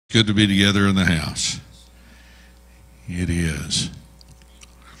Good to be together in the house. It is.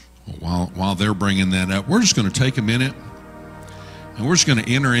 While they're bringing that up, we're just going to take a minute and we're just going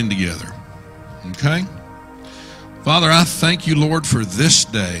to enter in together. Okay? Father, I thank you, Lord, for this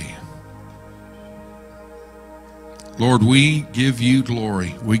day. Lord, we give you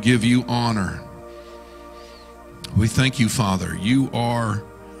glory. We give you honor. We thank you, Father. You are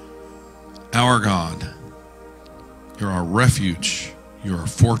our God. You're our refuge. You're our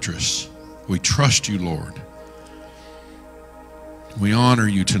fortress. We trust you, Lord. We honor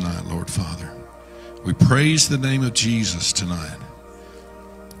you tonight, Lord Father. We praise the name of Jesus tonight.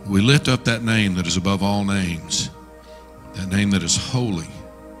 We lift up that name that is above all names, that name that is holy.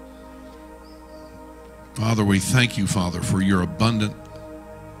 Father, we thank you, Father, for your abundant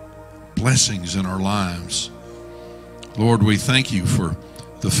blessings in our lives. Lord, we thank you for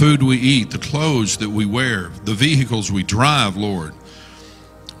the food we eat, the clothes that we wear, the vehicles we drive, Lord.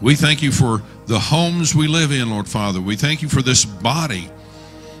 We thank you for the homes we live in, Lord Father. We thank you for this body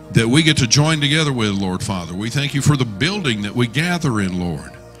that we get to join together with, Lord Father. We thank you for the building that we gather in,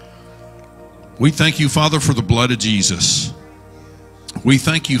 Lord. We thank you, Father, for the blood of Jesus. We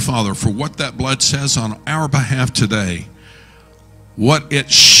thank you, Father, for what that blood says on our behalf today, what it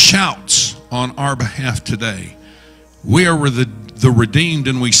shouts on our behalf today. We are the redeemed,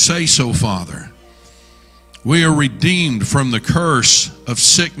 and we say so, Father. We are redeemed from the curse of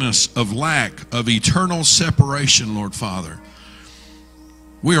sickness, of lack, of eternal separation, Lord Father.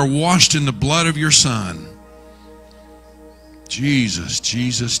 We are washed in the blood of your Son. Jesus,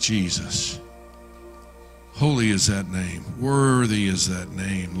 Jesus, Jesus. Holy is that name. Worthy is that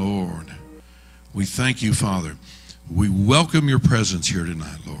name, Lord. We thank you, Father. We welcome your presence here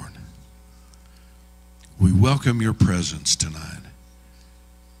tonight, Lord. We welcome your presence tonight.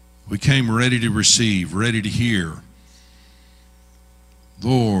 We came ready to receive, ready to hear.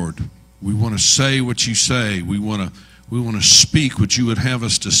 Lord, we want to say what you say. We want to speak what you would have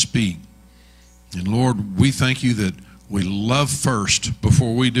us to speak. And Lord, we thank you that we love first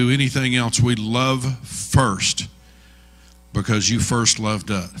before we do anything else. We love first because you first loved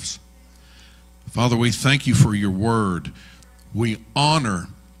us. Father, we thank you for your word. We honor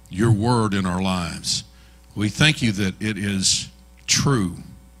your word in our lives. We thank you that it is true.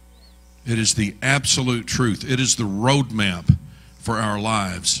 It is the absolute truth. It is the roadmap for our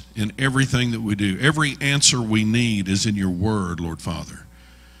lives in everything that we do. Every answer we need is in your word, Lord Father.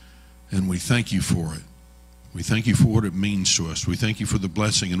 And we thank you for it. We thank you for what it means to us. We thank you for the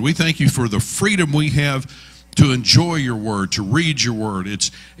blessing. And we thank you for the freedom we have to enjoy your word, to read your word.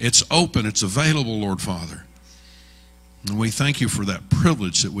 It's open. It's available, Lord Father. And we thank you for that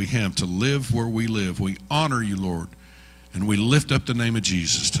privilege that we have to live where we live. We honor you, Lord. And we lift up the name of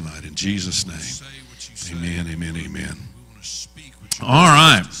Jesus tonight. In Jesus' name. Amen, amen, amen. All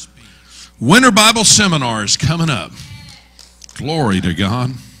right. Winter Bible Seminar is coming up. Glory to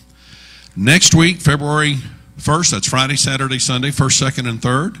God. Next week, February 1st, that's Friday, Saturday, Sunday, 1st, 2nd, and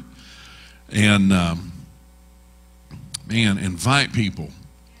 3rd. And, man, invite people.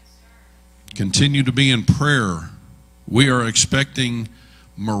 Continue to be in prayer. We are expecting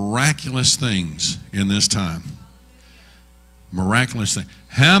miraculous things in this time. Miraculous thing.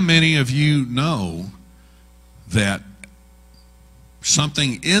 How many of you know that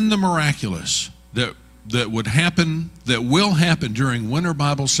something in the miraculous that would happen, that will happen during Winter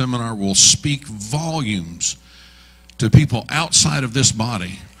Bible Seminar will speak volumes to people outside of this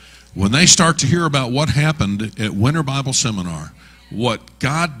body? When they start to hear about what happened at Winter Bible Seminar, what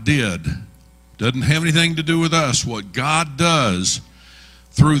God did, doesn't have anything to do with us, what God does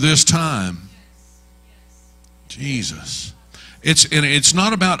through this time, Jesus. It's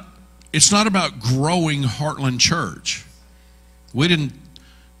not about growing Heartland Church. We're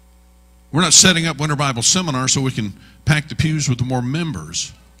not setting up Winter Bible Seminar so we can pack the pews with more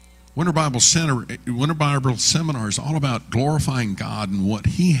members. Winter Bible Seminar is all about glorifying God and what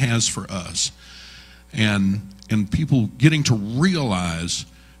He has for us, and people getting to realize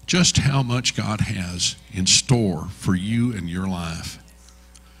just how much God has in store for you and your life.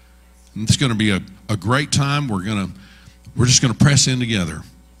 And it's going to be a great time. We're just going to press in together.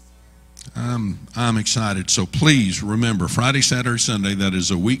 I'm excited. So please remember, Friday, Saturday, Sunday, that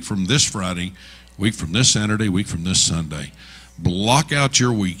is a week from this Friday, week from this Saturday, week from this Sunday. Block out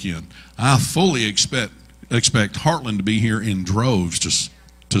your weekend. I fully expect Heartland to be here in droves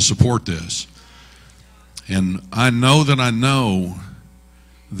to support this. And I know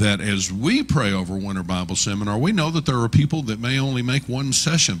that as we pray over Winter Bible Seminar, we know that there are people that may only make one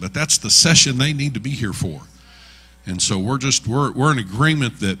session, but that's the session they need to be here for. And so we're in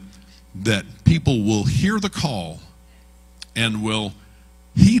agreement that people will hear the call and will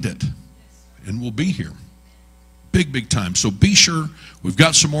heed it, and we'll be here. Big, big time. So be sure. We've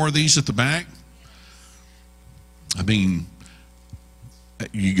got some more of these at the back. I mean,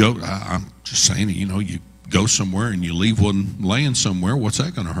 you go, I'm just saying, you know, you go somewhere and you leave one laying somewhere, what's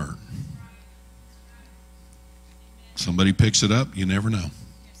that going to hurt? Somebody picks it up, you never know.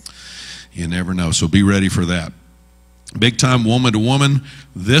 You never know. So be ready for that. Big time woman to woman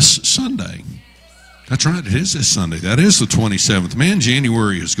this Sunday. That's right, it is this Sunday. That is the 27th. Man,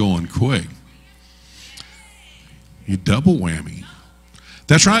 January is going quick. You double whammy.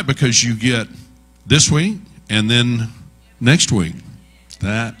 That's right, because you get this week and then next week.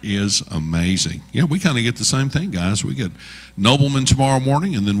 That is amazing. Yeah, we kind of get the same thing, guys. We get Nobleman tomorrow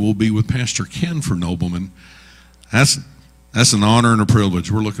morning, and then we'll be with Pastor Ken for Nobleman. That's an honor and a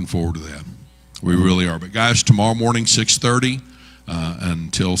privilege. We're looking forward to that. We really are. But, guys, tomorrow morning, 6:30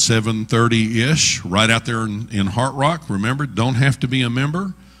 until 7:30-ish, right out there in Heart Rock. Remember, don't have to be a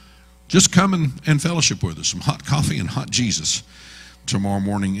member. Just come and fellowship with us. Some hot coffee and hot Jesus tomorrow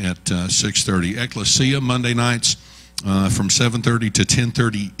morning at 6:30. Ecclesia, Monday nights from 7:30 to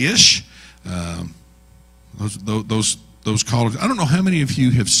 10:30-ish. Those callers. I don't know how many of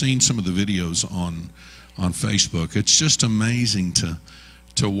you have seen some of the videos on Facebook. It's just amazing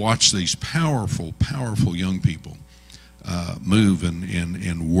to watch these powerful, powerful young people move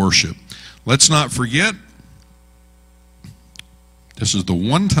and worship. Let's not forget, this is the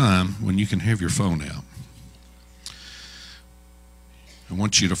one time when you can have your phone out. I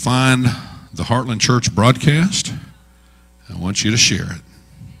want you to find the Heartland Church broadcast. I want you to share it.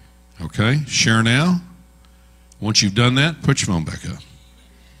 Okay? Share now. Once you've done that, put your phone back up.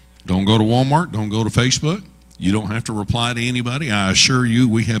 Don't go to Walmart. Don't go to Facebook. You don't have to reply to anybody. I assure you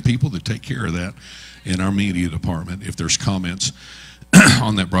we have people that take care of that in our media department if there's comments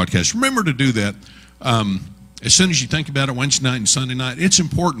on that broadcast. Remember to do that. As soon as you think about it, Wednesday night and Sunday night, it's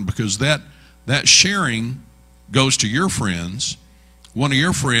important because that sharing goes to your friends. One of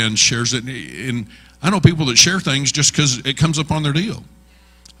your friends shares it. And I know people that share things just because it comes up on their deal.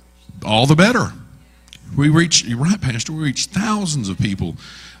 All the better. You're right, Pastor, we reach thousands of people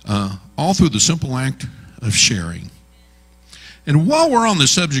all through the simple act of sharing. And while we're on the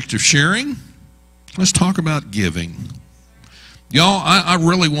subject of sharing, let's talk about giving. Y'all, I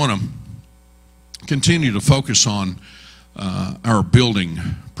really want to continue to focus on our building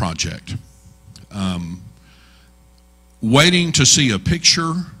project. Waiting to see a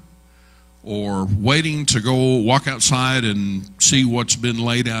picture or waiting to go walk outside and see what's been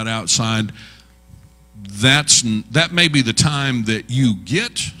laid out outside, that may be the time that you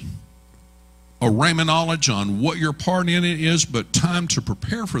get a rhema knowledge on what your part in it is, but time to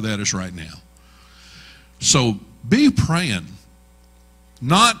prepare for that is right now. So be praying.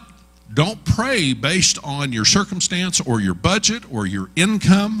 Don't pray based on your circumstance or your budget or your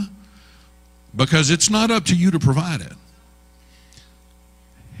income, because it's not up to you to provide it.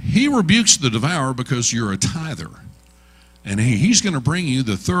 He rebukes the devourer because you're a tither. And he's going to bring you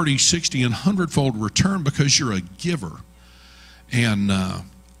the 30, 60, and 100-fold return because you're a giver. And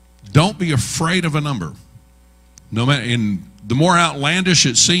don't be afraid of a number. No matter, and the more outlandish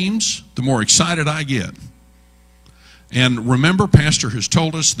it seems, the more excited I get. And remember, Pastor has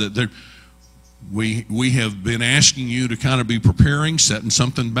told us that we have been asking you to kind of be preparing, setting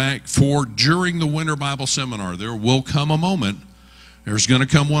something back for during the Winter Bible Seminar. There will come a moment, there's going to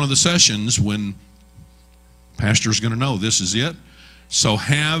come one of the sessions when Pastor's going to know this is it. So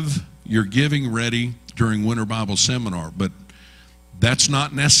have your giving ready during Winter Bible Seminar. But that's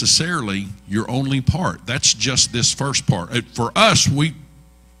not necessarily your only part. That's just this first part. For us, we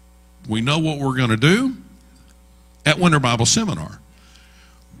know what we're going to do at Winter Bible Seminar.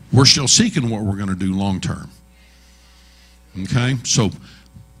 We're still seeking what we're going to do long term. Okay? So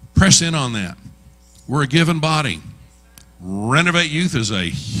press in on that. We're a given body. Renovate Youth is a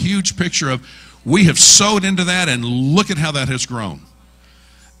huge picture of, we have sowed into that, and look at how that has grown.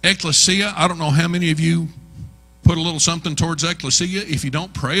 Ecclesia, I don't know how many of you put a little something towards Ecclesia. If you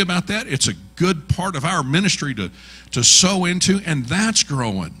don't pray about that, it's a good part of our ministry to sow into, and that's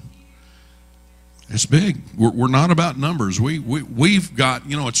growing. It's big. We're not about numbers. We've got,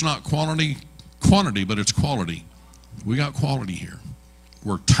 it's not quantity, but it's quality. We got quality here.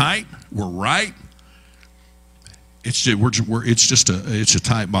 We're tight. We're right. It's a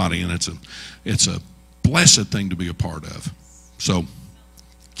tight body, and it's a blessed thing to be a part of. So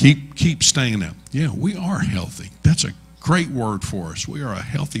keep staying there. Yeah, we are healthy. That's a great word for us. We are a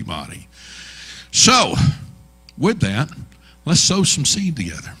healthy body. So with that, let's sow some seed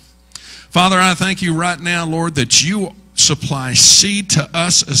together. Father, I thank you right now, Lord, that you supply seed to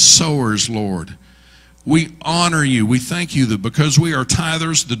us as sowers, Lord. We honor you. We thank you that because we are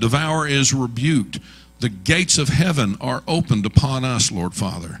tithers, the devourer is rebuked. The gates of heaven are opened upon us, Lord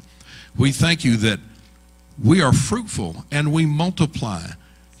Father. We thank you that we are fruitful and we multiply.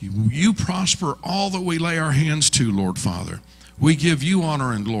 You prosper all that we lay our hands to, Lord Father. We give you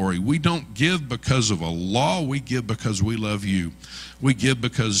honor and glory. We don't give because of a law. We give because we love you. We give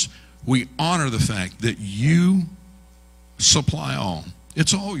because we honor the fact that you supply all.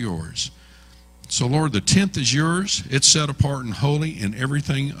 It's all yours. So, Lord, the 10th is yours. It's set apart and holy, and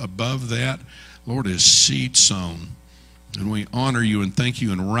everything above that, Lord, is seed sown. And we honor you and thank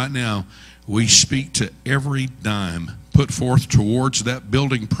you. And right now, we speak to every dime put forth towards that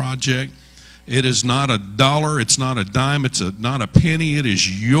building project. It is not a dollar, it's not a dime, it's not a penny, it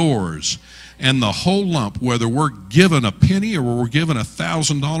is yours. And the whole lump, whether we're given a penny or we're given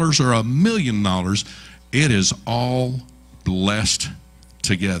 $1,000 or $1 million, it is all blessed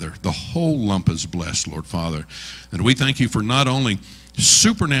together. The whole lump is blessed, Lord Father. And we thank you for not only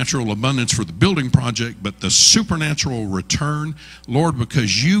supernatural abundance for the building project, but the supernatural return, Lord,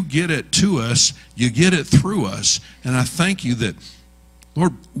 because you get it to us, you get it through us. And I thank you that,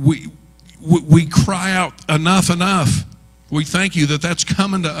 Lord, we cry out, enough, enough. We thank you that that's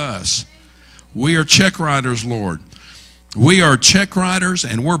coming to us. We are check writers, Lord. We are check writers,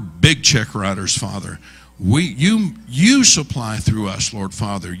 and we're big check writers, Father. You supply through us, Lord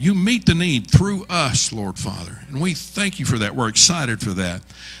Father. You meet the need through us, Lord Father. And we thank you for that. We're excited for that.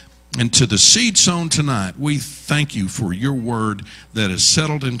 And to the seed sown tonight, we thank you for your word that is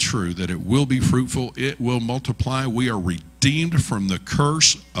settled and true, that it will be fruitful, it will multiply. We are redeemed from the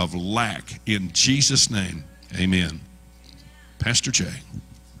curse of lack. In Jesus' name, amen. Pastor Jay.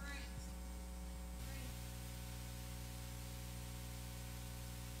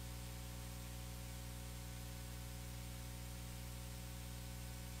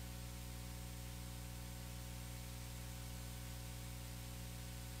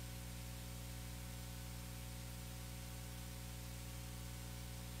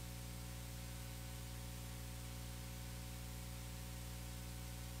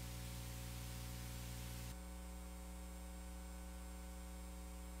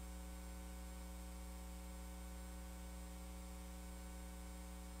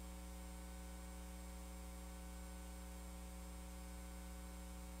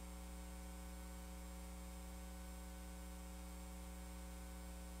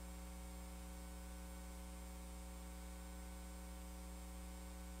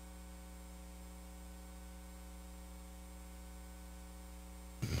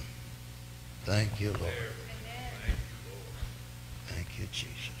 Thank you, Lord. Thank you,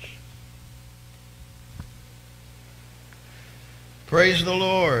 Jesus. Praise the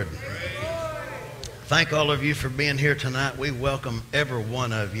Lord. Thank all of you for being here tonight. We welcome every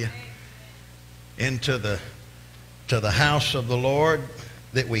one of you into the house of the Lord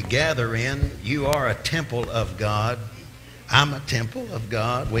that we gather in. You are a temple of God. I'm a temple of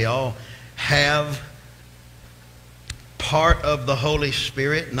God. We all have part of the Holy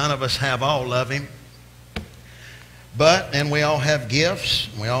Spirit. None of us have all of Him. And we all have gifts.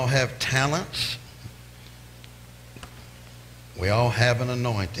 We all have talents. We all have an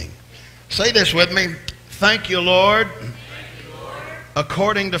anointing. Say this with me. Thank you, Lord.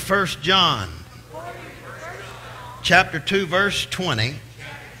 According to 1 John, chapter 2, verse 20,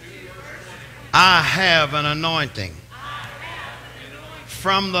 I have an anointing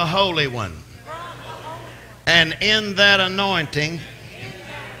from the Holy One. And in that anointing,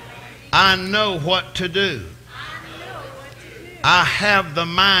 I know what to do. I have the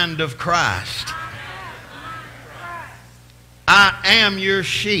mind of Christ. I am your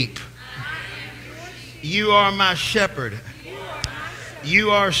sheep. You are my shepherd.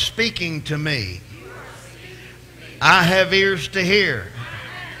 You are speaking to me. I have ears to hear.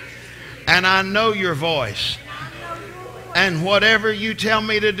 And I know your voice. And whatever you tell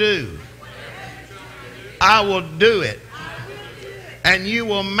me to do, I will do it. And you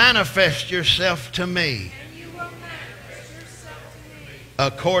will manifest yourself to me.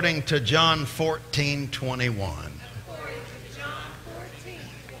 According to John 14:21.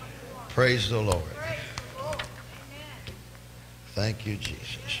 Praise the Lord. Thank you,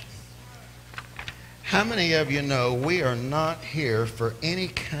 Jesus. How many of you know we are not here for any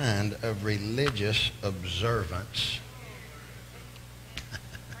kind of religious observance?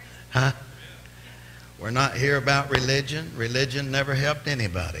 Huh? We're not here about religion. Religion never helped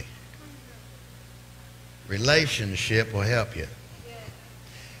anybody. Relationship will help you.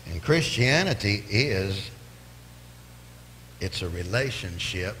 And Christianity it's a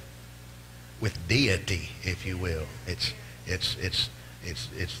relationship with deity, if you will. It's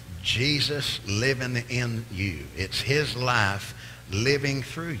It's Jesus living in you. It's His life living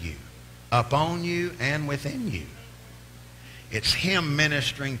through you, upon you and within you. It's Him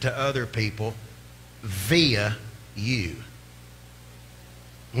ministering to other people via you.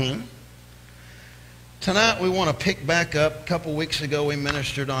 Tonight we want to pick back up. A couple weeks ago we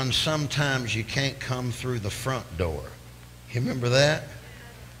ministered on sometimes you can't come through the front door. You remember that?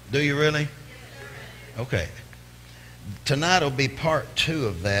 Do you really? Okay. Tonight will be part 2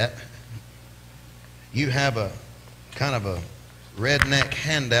 of that. You have a kind of a redneck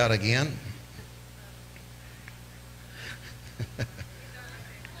handout again.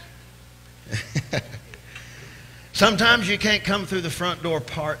 Sometimes you can't come through the front door,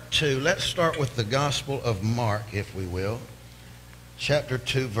 part 2. Let's start with the Gospel of Mark, if we will. Chapter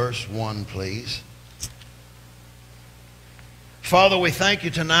 2, verse 1, please. Father, we thank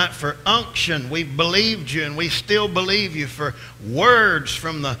you tonight for unction. We've believed you, and we still believe you for words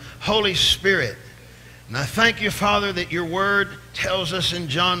from the Holy Spirit. And I thank you, Father, that your word tells us in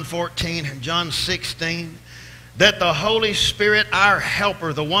John 14 and John 16 that the Holy Spirit, our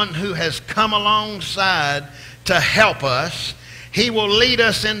helper, the one who has come alongside to help us, He will lead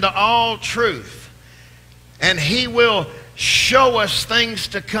us into all truth. And He will show us things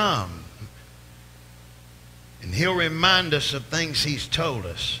to come. And He'll remind us of things He's told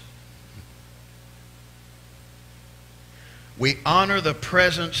us. We honor the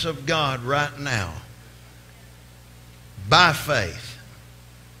presence of God right now by faith.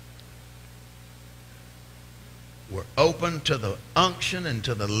 We're open to the unction and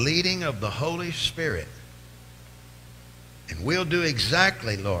to the leading of the Holy Spirit. And we'll do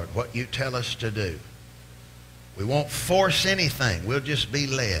exactly, Lord, what you tell us to do. We won't force anything. We'll just be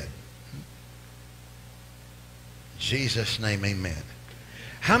led. In Jesus' name, amen.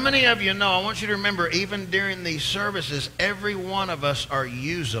 How many of you know, I want you to remember, even during these services, every one of us are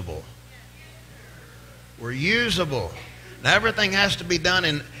usable. We're usable. Now, everything has to be done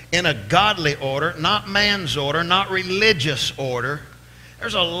in a godly order, not man's order, not religious order.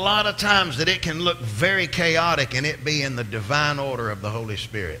 There's a lot of times that it can look very chaotic and it be in the divine order of the Holy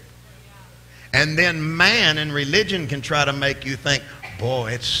Spirit. And then man and religion can try to make you think,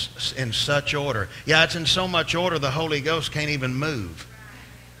 boy, it's in such order. Yeah, it's in so much order the Holy Ghost can't even move.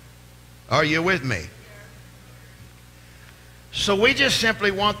 Are you with me? So we just simply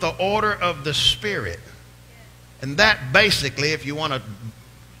want the order of the Spirit. And that basically, if you want to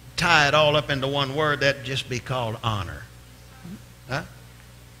tie it all up into one word, that'd just be called honor. Huh?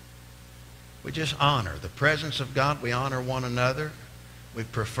 We just honor the presence of God. We honor one another. We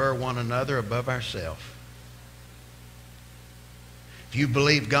prefer one another above ourselves. If you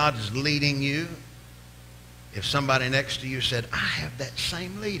believe God is leading you, if somebody next to you said, I have that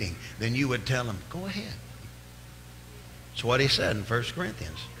same leading, then you would tell them, go ahead. That's what he said in 1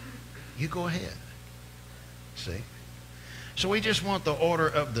 Corinthians. You go ahead. See? So we just want the order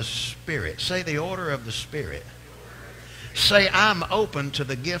of the Spirit. Say the order of the Spirit. Say, I'm open to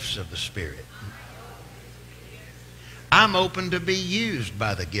the gifts of the Spirit. I'm open to be used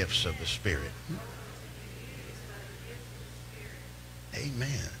by the gifts of the Spirit.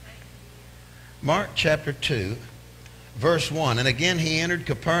 Amen. Mark chapter 2, verse 1. And again he entered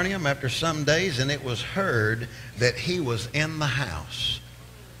Capernaum after some days, and it was heard that he was in the house.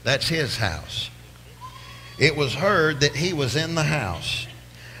 That's his house. It was heard that he was in the house.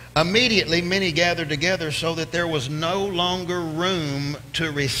 Immediately many gathered together so that there was no longer room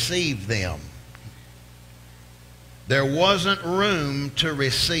to receive them. There wasn't room to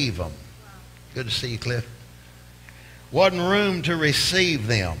receive them. Good to see you, Cliff. Wasn't room to receive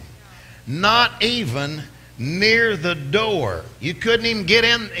them. Not even near the door. You couldn't even get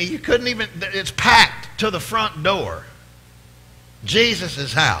in. You couldn't even, it's packed to the front door.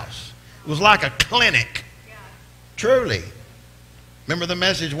 Jesus' house. It was like a clinic. Truly. Remember the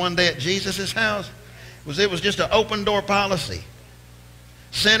message one day at Jesus' house? It was just an open door policy.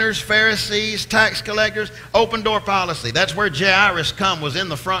 Sinners, Pharisees, tax collectors, open door policy. That's where Jairus was in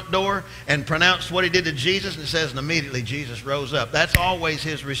the front door and pronounced what he did to Jesus. And it says, and immediately Jesus rose up. That's always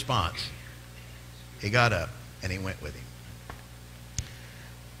his response. He got up and he went with him.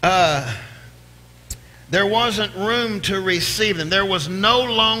 There wasn't room to receive them. There was no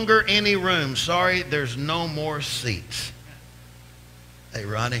longer any room. Sorry, there's no more seats. Hey,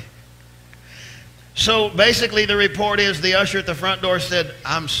 Ronnie. So basically the report is the usher at the front door said,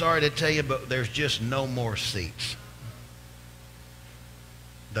 I'm sorry to tell you, but there's just no more seats.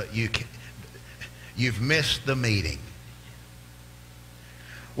 You've missed the meeting.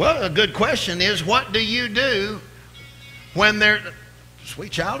 Well, a good question is, what do you do when they're...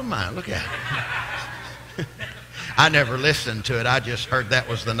 Sweet child of mine, look at it. I never listened to it. I just heard that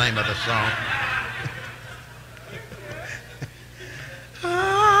was the name of the song.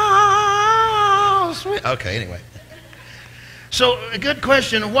 Oh, sweet. Okay, anyway. So, a good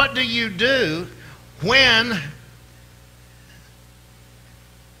question. What do you do when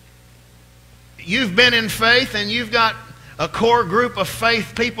you've been in faith and you've got a core group of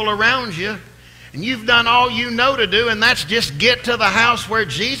faith people around you, and you've done all you know to do, and that's just get to the house where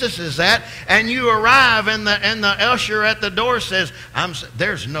Jesus is at, and you arrive, and the usher at the door says,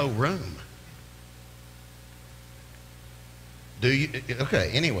 there's no room. Do you?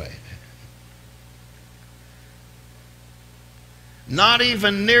 Okay, anyway. Not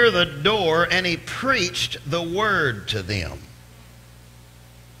even near the door, and he preached the word to them.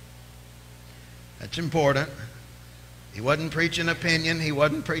 That's important. He wasn't preaching opinion. He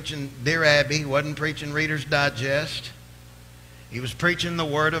wasn't preaching Dear Abby. He wasn't preaching Reader's Digest. He was preaching the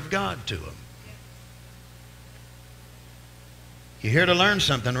Word of God to them. You're here to learn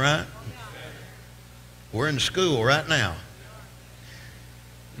something, right? We're in school right now.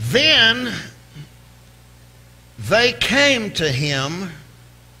 Then they came to him,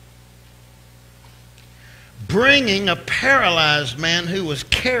 bringing a paralyzed man who was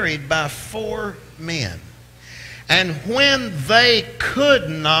carried by 4 men. And when they could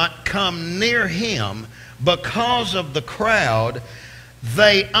not come near him because of the crowd,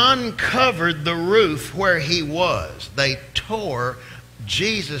 they uncovered the roof where he was. They tore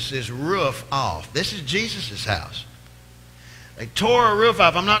Jesus' roof off. This is Jesus' house. They tore a roof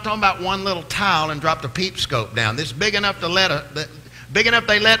off. I'm not talking about one little tile and dropped a peep scope down. This is big enough they let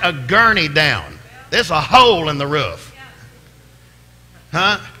a gurney down. There's a hole in the roof.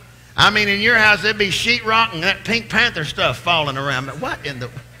 Huh? I mean, in your house, there'd be sheetrock and that Pink Panther stuff falling around. But what in the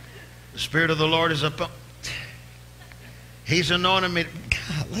Spirit of the Lord is upon... He's anointed me.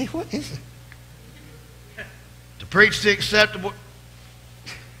 Golly, what is it? To preach the acceptable...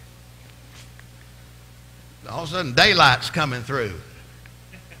 All of a sudden, daylight's coming through.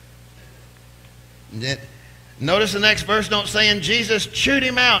 Notice the next verse don't say, and Jesus chewed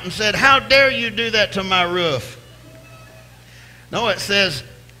him out and said, how dare you do that to my roof? No, it says,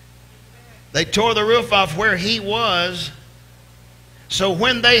 they tore the roof off where he was. So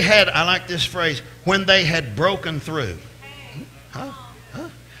when they had, I like this phrase, when they had broken through. Huh?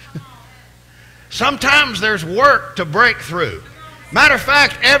 Sometimes there's work to break through. Matter of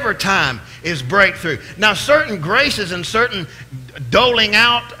fact, every time is breakthrough. Now, certain graces and certain doling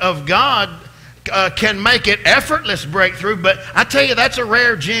out of God can make it effortless breakthrough, but I tell you, that's a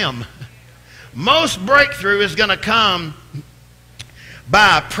rare gem. Most breakthrough is going to come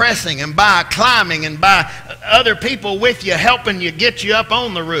by pressing and by climbing and by other people with you helping you get you up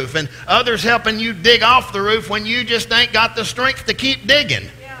on the roof and others helping you dig off the roof when you just ain't got the strength to keep digging.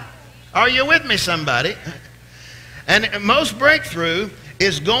 Yeah. Are you with me, somebody? And most breakthrough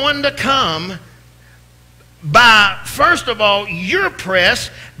is going to come by, first of all, your press,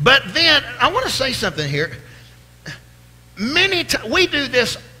 but then, I want to say something here. Many times, we do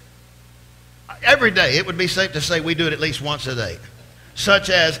this every day. It would be safe to say we do it at least once a day. Such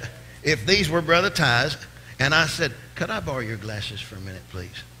as, if these were Brother Ty's, and I said, could I borrow your glasses for a minute,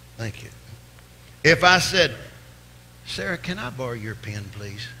 please? Thank you. If I said, Sarah, can I borrow your pen,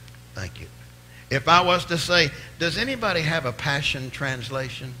 please? Thank you. If I was to say, does anybody have a Passion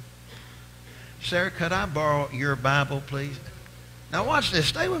Translation? Sarah, could I borrow your Bible, please? Now watch this.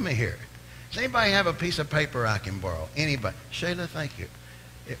 Stay with me here. Does anybody have a piece of paper I can borrow? Anybody? Shayla, thank you.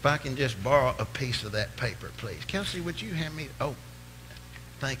 If I can just borrow a piece of that paper, please. Kelsey, would you hand me... Oh,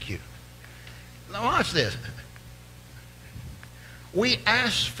 thank you. Now watch this. We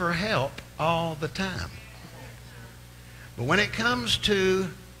ask for help all the time. But when it comes to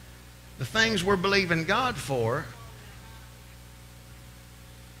the things we're believing God for,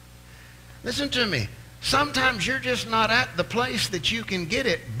 listen to me. Sometimes you're just not at the place that you can get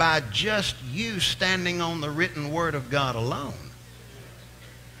it by just you standing on the written Word of God alone.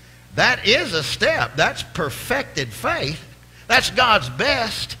 That is a step. That's perfected faith. That's God's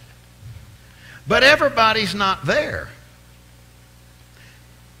best. But everybody's not there.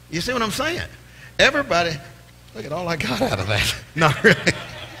 You see what I'm saying? Everybody, look at all I got out of that. Not really.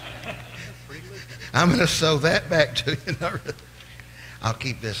 I'm going to sew that back to you. Not really. I'll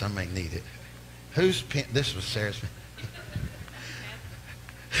keep this. I may need it. Whose pen? This was Sarah's pen.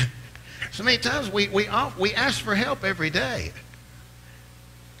 So many times we ask for help every day.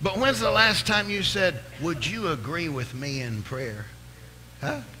 But when's the last time you said, would you agree with me in prayer?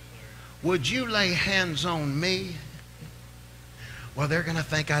 Huh? Would you lay hands on me? Well, they're going to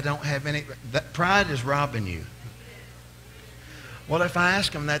think I don't have any. That pride is robbing you. Well, if I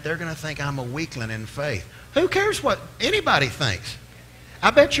ask them that, they're going to think I'm a weakling in faith. Who cares what anybody thinks?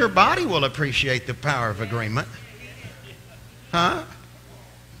 I bet your body will appreciate the power of agreement. Huh?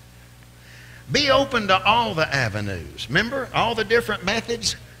 Be open to all the avenues. Remember all the different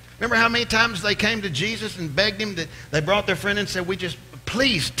methods? Remember how many times they came to Jesus and begged him, that they brought their friend and said,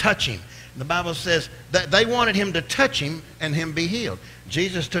 please touch him. The Bible says that they wanted him to touch him and him be healed.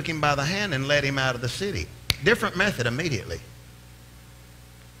 Jesus took him by the hand and led him out of the city. Different method immediately.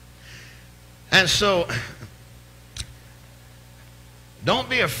 And so, don't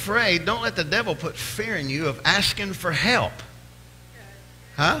be afraid. Don't let the devil put fear in you of asking for help.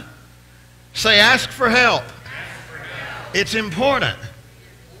 Huh? Say, ask for help. Ask for help. It's important.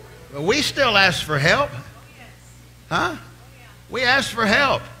 But we still ask for help. Huh? We ask for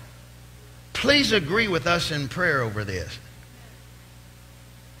help. Please agree with us in prayer over this.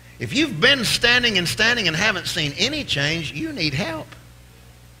 If you've been standing and haven't seen any change, you need help.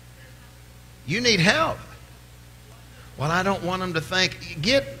 You need help. Well, I don't want them to think.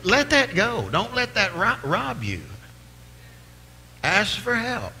 Let that go. Don't let that rob you. Ask for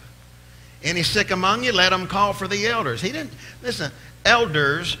help. Any sick among you, let them call for the elders. Listen,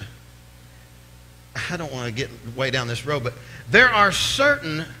 elders, I don't want to get way down this road, but there are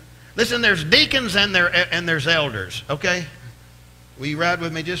certain, listen, there's deacons and there's elders, okay? Will you ride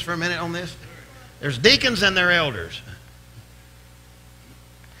with me just for a minute on this? There's deacons and their elders.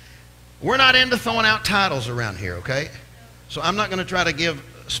 We're not into throwing out titles around here, okay? So I'm not going to try to give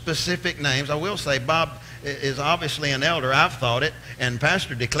specific names. I will say Bob is obviously an elder. I've thought it, and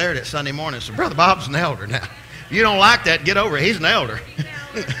Pastor declared it Sunday morning. So Brother Bob's an elder now. If you don't like that, get over it. He's an elder.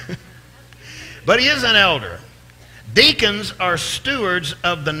 But he is an elder. Deacons are stewards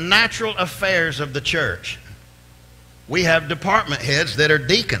of the natural affairs of the church. We have department heads that are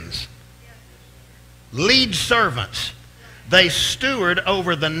deacons. Lead servants. They steward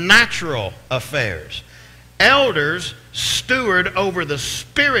over the natural affairs. Elders steward over the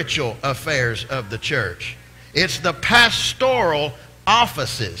spiritual affairs of the church. It's the pastoral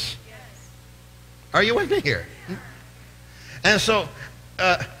offices. Are you with me here? And so,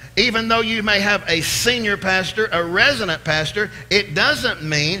 even though you may have a senior pastor, a resident pastor, it doesn't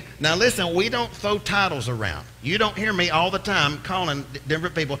mean, now listen, we don't throw titles around. You don't hear me all the time calling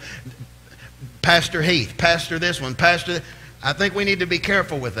different people, Pastor Heath, Pastor this one, Pastor. I think we need to be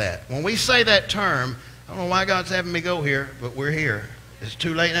careful with that. When we say that term, I don't know why God's having me go here, but we're here. It's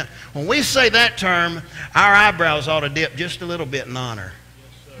too late now. When we say that term, our eyebrows ought to dip just a little bit in honor.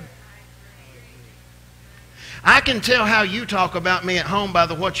 Yes, sir. I can tell how you talk about me at home by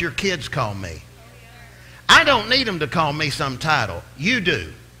what your kids call me. I don't need them to call me some title. You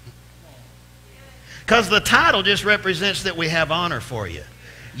do. Because the title just represents that we have honor for you.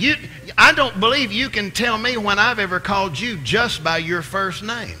 I don't believe you can tell me when I've ever called you just by your first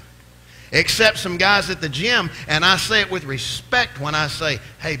name. Except some guys at the gym, and I say it with respect when I say,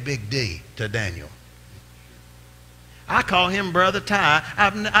 hey, Big D, to Daniel. I call him Brother Ty.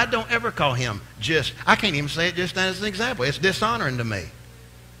 I don't ever call him I can't even say it just as an example. It's dishonoring to me.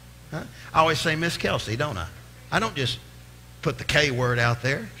 Huh? I always say Miss Kelsey, don't I? I don't just put the K word out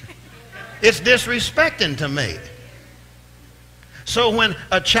there. It's disrespecting to me. So when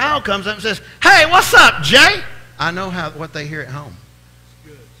a child comes up and says, hey, what's up, Jay? I know what they hear at home.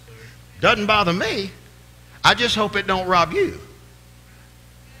 Good, sir. Doesn't bother me. I just hope it don't rob you.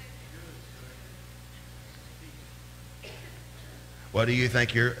 What do you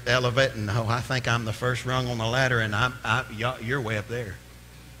think you're elevating? No, I think I'm the first rung on the ladder, and you're way up there.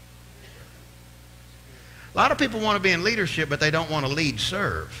 A lot of people want to be in leadership, but they don't want to lead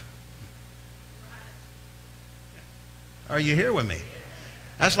serve. Are you here with me?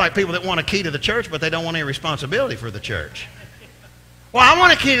 That's like people that want a key to the church, but they don't want any responsibility for the church. Well, I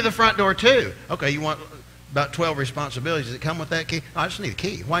want a key to the front door too. Okay, you want about 12 responsibilities. Does it come with that key? I just need a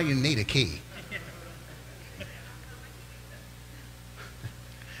key. Why do you need a key?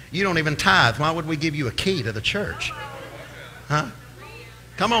 You don't even tithe. Why would we give you a key to the church? Huh?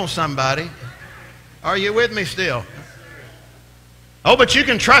 Come on, somebody. Are you with me still? Oh, but you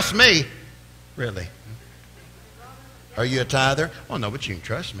can trust me. Really? Are you a tither? Oh, no, but you can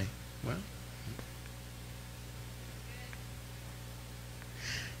trust me. Well.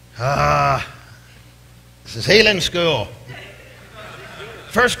 This is healing school.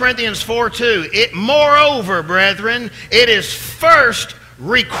 1 Corinthians 4:2. Moreover, brethren, it is first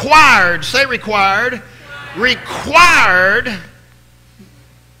required. Say required. Required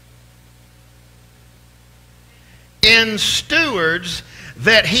in stewards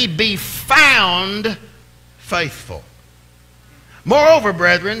that he be found faithful. Moreover,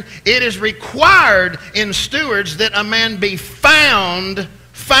 brethren, it is required in stewards that a man be found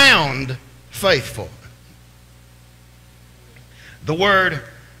faithful. The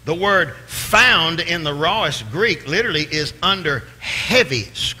word found in the rawest Greek literally is under heavy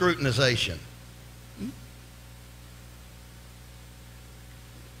scrutinization.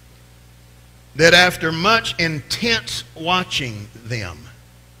 That after much intense watching them,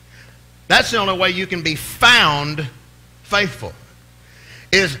 that's the only way you can be found faithful.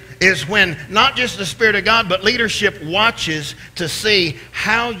 Is when not just the Spirit of God, but leadership watches to see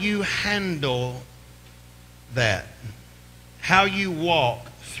how you handle that, how you walk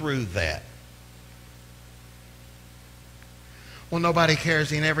through that. Well, nobody cares.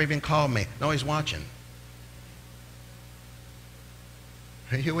 He never even called me. No, he's watching.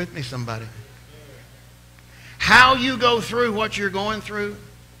 Are you with me, somebody? How you go through what you're going through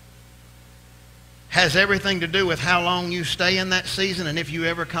has everything to do with how long you stay in that season and if you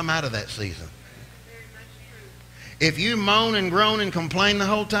ever come out of that season. If you moan and groan and complain the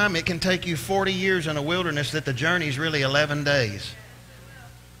whole time, it can take you 40 years in a wilderness that the journey is really 11 days.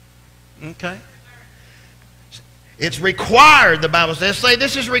 Okay? It's required, the Bible says. Say,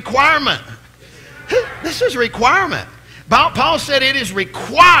 this is requirement. This is requirement. Paul said it is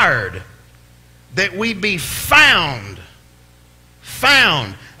required that we be found.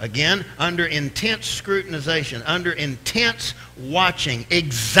 Found. Again, under intense scrutinization, under intense watching,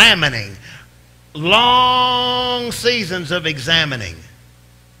 examining. Long seasons of examining.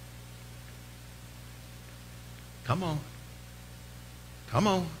 Come on. Come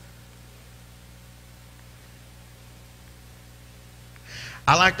on.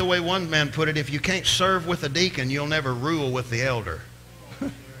 I like the way one man put it, if you can't serve with a deacon, you'll never rule with the elder.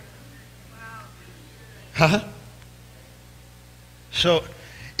 Huh? So,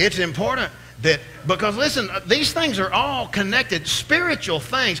 it's important that, because listen, these things are all connected, spiritual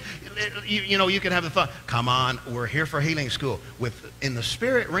things. You know, you can have the thought, come on, we're here for healing school. In the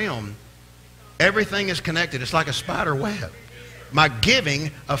spirit realm, everything is connected. It's like a spider web. My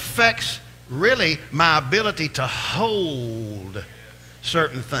giving affects really my ability to hold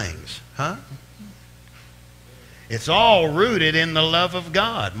certain things. Huh? It's all rooted in the love of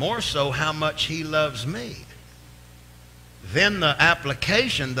God, more so how much He loves me. Then the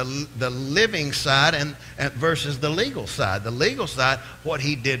application, the living side and versus the legal side. The legal side, what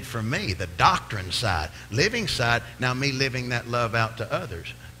He did for me. The doctrine side. Living side, now me living that love out to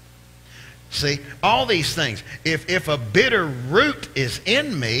others. See, all these things. If a bitter root is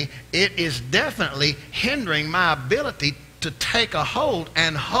in me, it is definitely hindering my ability to take a hold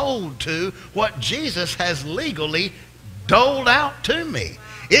and hold to what Jesus has legally doled out to me.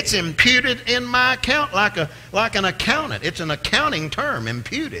 It's imputed in my account like an accountant. It's an accounting term,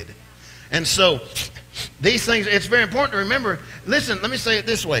 imputed. And so these things, it's very important to remember. Listen, let me say it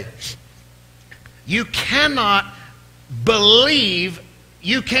this way. You cannot believe,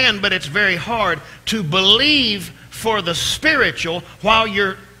 you can, but it's very hard to believe for the spiritual while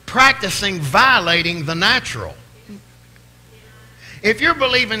you're practicing violating the natural. If you're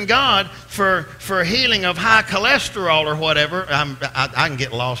believing God for healing of high cholesterol or whatever, I can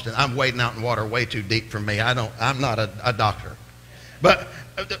get lost in. I'm wading out in water way too deep for me. I'm not a doctor, but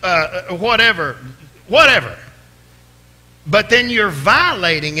whatever. But then you're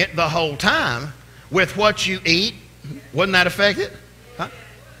violating it the whole time with what you eat. Wouldn't that affect it? Huh?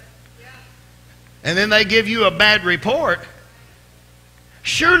 And then they give you a bad report.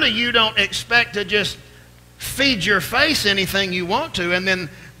 Surely you don't expect to just feed your face anything you want to, and then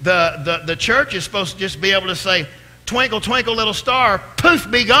the church is supposed to just be able to say, twinkle, twinkle, little star,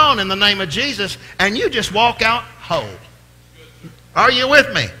 poof, be gone in the name of Jesus, and you just walk out whole. Are you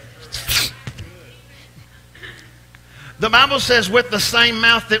with me? The Bible says with the same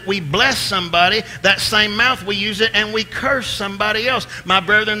mouth that we bless somebody, that same mouth we use it and we curse somebody else. My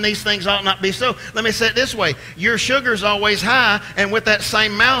brethren, these things ought not be so. Let me say it this way. Your sugar's always high, and with that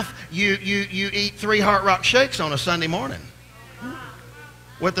same mouth, you eat 3 Heart Rock shakes on a Sunday morning.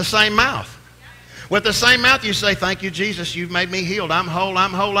 With the same mouth. With the same mouth, you say, thank you, Jesus, you've made me healed. I'm whole,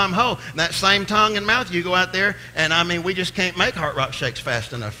 I'm whole, I'm whole. And that same tongue and mouth, you go out there, and I mean, we just can't make Heart Rock shakes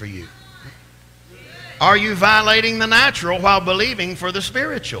fast enough for you. Are you violating the natural while believing for the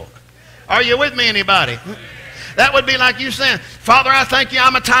spiritual? Are you with me, anybody? That would be like you saying, Father, I thank you,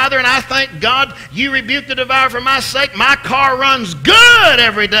 I'm a tither, and I thank God you rebuke the devourer for my sake. My car runs good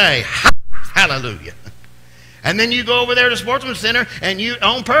every day. Hallelujah. And then you go over there to Sportsman Center, and you,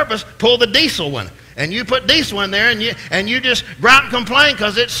 on purpose, pull the diesel one. And you put diesel in there, and you just go out and complain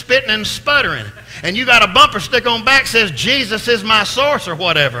because it's spitting and sputtering. And you got a bumper sticker on back that says, Jesus is my source, or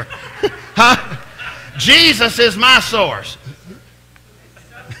whatever. Huh? Jesus is my source.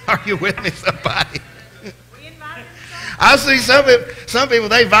 Are you with me, somebody? I see some people,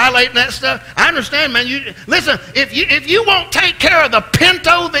 they violate that stuff. I understand, man. Listen, if you won't take care of the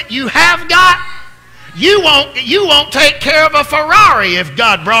Pinto that you have got, you won't take care of a Ferrari if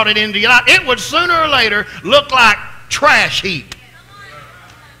God brought it into your life. It would sooner or later look like trash heap.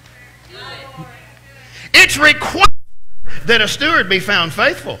 It's required that a steward be found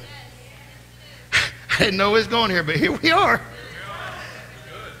faithful. I didn't know it was going here, but here we are.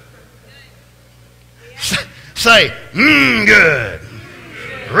 Say, good.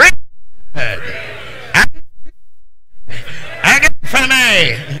 Real good.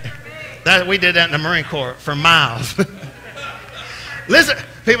 We did that in the Marine Corps for miles. Listen,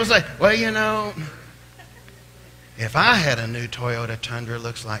 people say, well, you know, if I had a new Toyota Tundra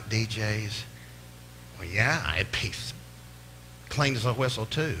looks like DJ's, well, yeah, it'd be clean as a whistle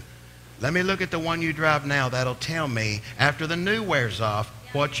too. Let me look at the one you drive now. That'll tell me, after the new wears off,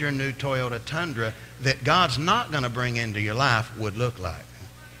 what your new Toyota Tundra that God's not going to bring into your life would look like.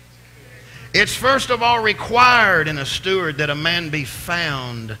 It's first of all required in a steward that a man be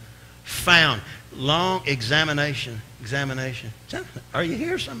found. Long examination. Are you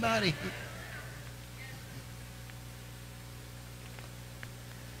here, somebody?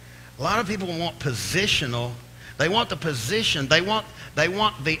 A lot of people want positional. They want the position. They want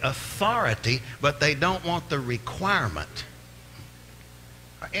the authority, but they don't want the requirement.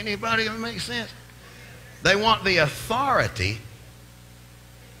 Anybody that makes sense? They want the authority,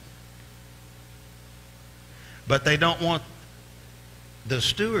 but they don't want the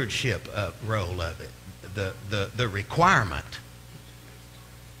stewardship role of it, the requirement.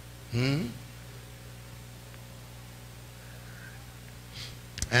 And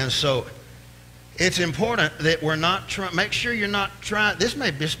so it's important that we're not trying, make sure you're not trying, this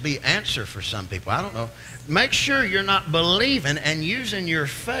may just be answer for some people, I don't know. Make sure you're not believing and using your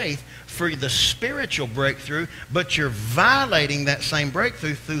faith for the spiritual breakthrough, but you're violating that same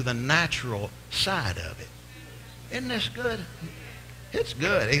breakthrough through the natural side of it. Isn't this good? It's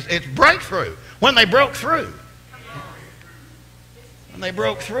good. It's breakthrough. When they broke through. When they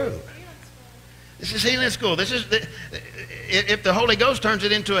broke through. This is healing school. If the Holy Ghost turns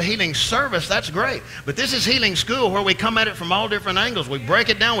it into a healing service, that's great. But this is healing school where we come at it from all different angles. We break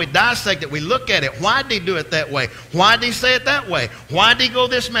it down. We dissect it. We look at it. Why did he do it that way? Why did he say it that way? Why did he go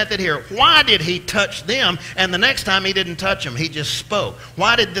this method here? Why did he touch them? And the next time he didn't touch them. He just spoke.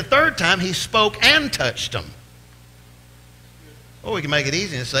 Why did the third time he spoke and touched them? Well, we can make it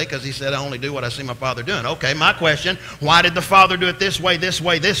easy and say, because he said, I only do what I see my Father doing. Okay, my question, why did the Father do it this way, this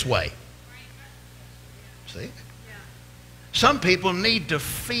way, this way? See? Some people need to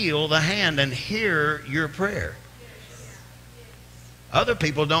feel the hand and hear your prayer. Other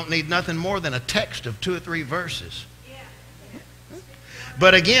people don't need nothing more than a text of 2 or 3 verses.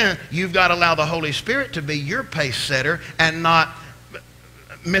 But again, you've got to allow the Holy Spirit to be your pace setter and not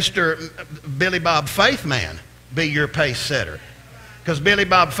Mr. Billy Bob Faith Man be your pace setter. Because Billy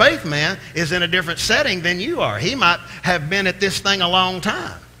Bob Faith Man is in a different setting than you are. He might have been at this thing a long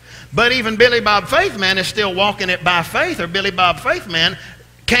time. But even Billy Bob Faith Man is still walking it by faith, or Billy Bob Faith Man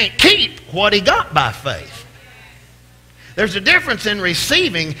can't keep what he got by faith. There's a difference in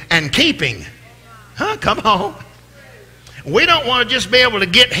receiving and keeping. Huh? Come on. We don't want to just be able to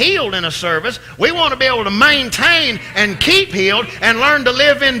get healed in a service. We want to be able to maintain and keep healed and learn to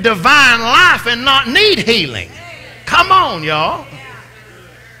live in divine life and not need healing. Come on, y'all.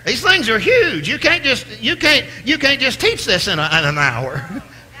 These things are huge. You can't just teach this in an hour.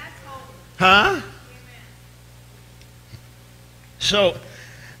 Huh? So,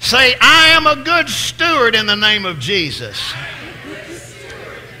 say, I am a good steward in the name of Jesus.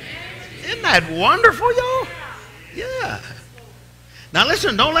 Isn't that wonderful, y'all? Yeah. Now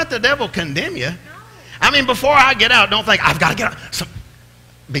listen, don't let the devil condemn you. I mean, before I get out, don't think, I've got to get out.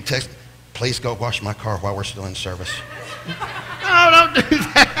 Be texting, please go wash my car while we're still in service. No, don't do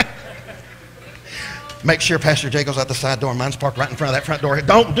that. Make sure Pastor Jay goes out the side door. Mine's parked right in front of that front door.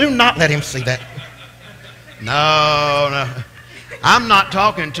 Do not let him see that. No. I'm not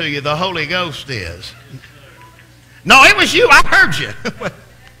talking to you. The Holy Ghost is. No, it was you. I heard you.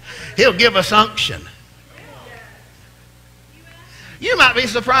 He'll give us unction. You might be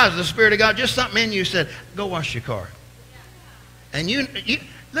surprised. The Spirit of God, just something in you said, go wash your car. And you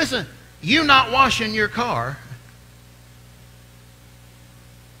listen, you not washing your car.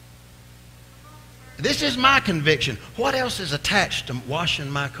 This is my conviction. What else is attached to washing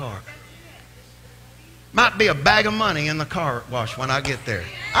my car? Might be a bag of money in the car wash when I get there.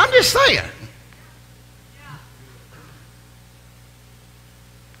 I'm just saying.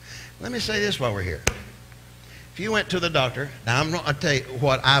 Let me say this while we're here. If you went to the doctor, now I'm going to tell you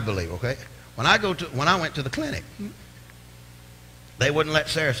what I believe, okay? When I went to the clinic, They wouldn't let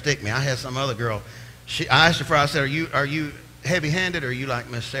Sarah stick me. I had some other girl. I asked her for, I said, are you heavy-handed or are you like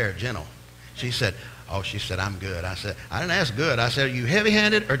Miss Sarah, gentle? She said, I'm good. I said, I didn't ask good. I said, are you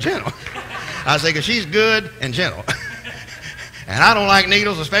heavy-handed or gentle? I said, because she's good and gentle. And I don't like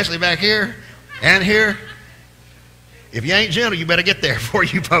needles, especially back here and here. If you ain't gentle, you better get there before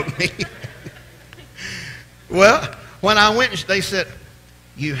you poke me. Well, when I went, they said,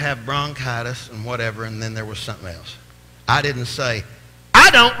 you have bronchitis and whatever, and then there was something else. I didn't say,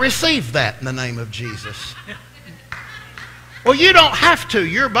 I don't receive that in the name of Jesus. Well, you don't have to.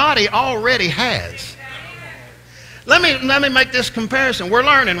 Your body already has. Let me make this comparison. We're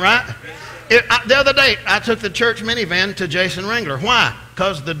learning, right? The other day, I took the church minivan to Jason Ringler. Why?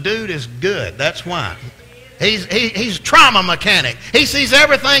 Because the dude is good. That's why. He's trauma mechanic. He sees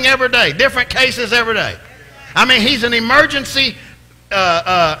everything every day, different cases every day. I mean, he's an emergency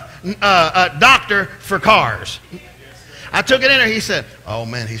doctor for cars. I took it in there. He said, oh,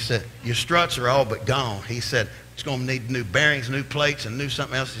 man, he said, your struts are all but gone. He said, it's going to need new bearings, new plates, and new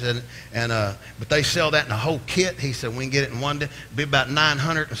something else. He said, but they sell that in a whole kit. He said, we can get it in one day. It'll be about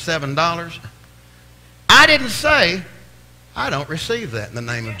 $907. I didn't say, I don't receive that in the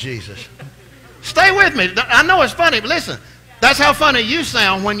name of Jesus. Stay with me. I know it's funny, but listen, that's how funny you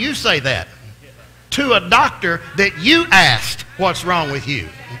sound when you say that to a doctor that you asked what's wrong with you.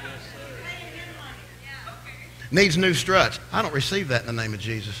 Needs new struts. I don't receive that in the name of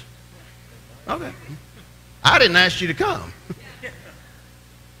Jesus. Okay. I didn't ask you to come.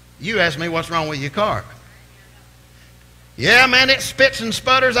 You asked me what's wrong with your car. Yeah, man, it spits and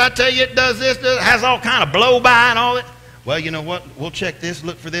sputters. I tell you, it does this, has all kind of blow by and all that. Well, you know what? We'll check this,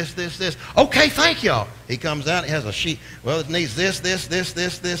 look for this. Okay, thank y'all. He comes out, he has a sheet. Well, it needs this, and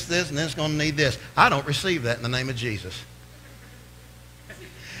then it's going to need this. I don't receive that in the name of Jesus.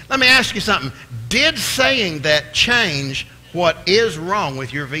 Let me ask you something. Did saying that change what is wrong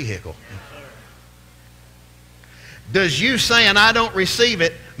with your vehicle? Does you saying I don't receive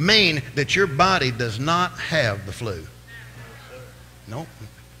it mean that your body does not have the flu? No.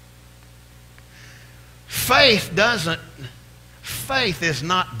 Faith is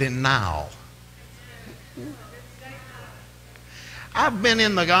not denial. I've been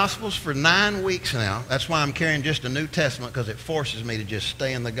in the Gospels for 9 weeks now. That's why I'm carrying just a New Testament, because it forces me to just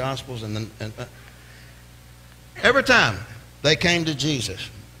stay in the Gospels. Every time they came to Jesus,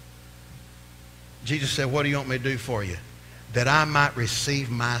 Jesus said, what do you want me to do for you? That I might receive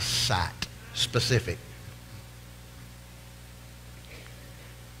my sight. Specific.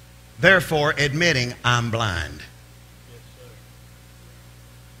 Therefore, admitting I'm blind.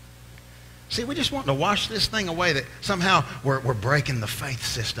 See, we just want to wash this thing away that somehow we're breaking the faith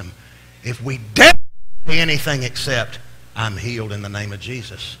system. If we dare say anything except, I'm healed in the name of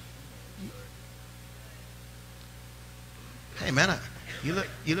Jesus. Hey, man, you look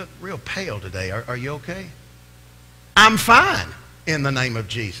real pale today. Are you okay? I'm fine in the name of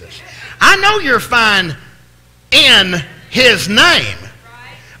Jesus. I know you're fine in His name.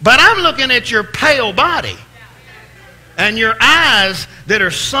 But I'm looking at your pale body and your eyes that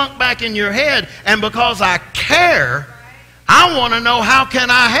are sunk back in your head. And because I care, I want to know, how can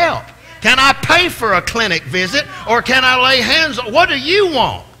I help? Can I pay for a clinic visit, or can I lay hands on? What do you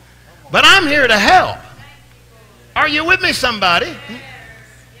want? But I'm here to help. Are you with me, somebody?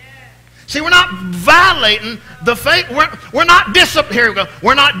 See, we're not violating the faith. We're not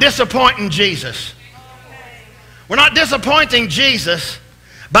We're not disappointing Jesus. We're not disappointing Jesus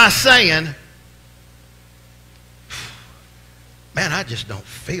by saying, man, I just don't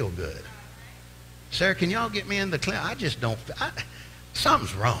feel good. Sarah, can y'all get me in the clinic? I just don't,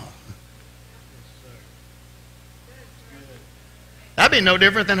 something's wrong. That'd be no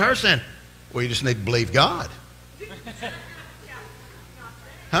different than her saying, well, you just need to believe God.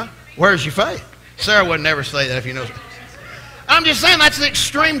 Huh? Where's your faith? Sarah would never say that if you know. I'm just saying that's the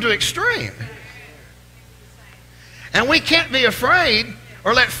extreme to extreme. And we can't be afraid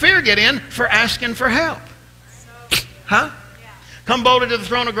or let fear get in for asking for help. Huh? Come boldly to the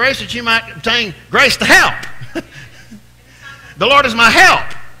throne of grace that you might obtain grace to help. The Lord is my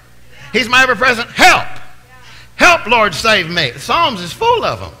help. He's my ever-present help. Help, Lord, save me. The Psalms is full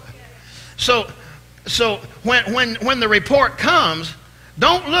of them. So when the report comes,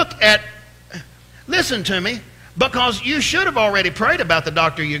 don't look at, listen to me, because you should have already prayed about the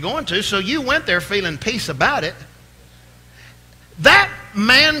doctor you're going to, so you went there feeling peace about it. That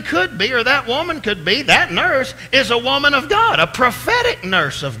man could be, or that woman could be, that nurse is a woman of God, a prophetic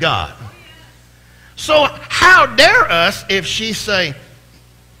nurse of God. So how dare us if she say,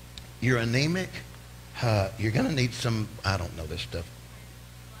 you're anemic, you're going to need some, I don't know this stuff.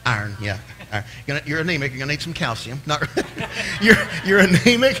 Iron, yeah. Iron. You're anemic. You're going to need some calcium. Not, you're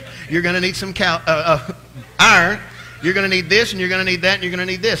anemic. You're going to need some iron. You're going to need this, and you're going to need that, and you're going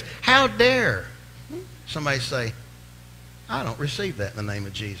to need this. How dare somebody say, I don't receive that in the name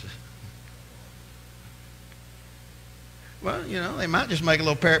of Jesus? Well, you know, they might just make a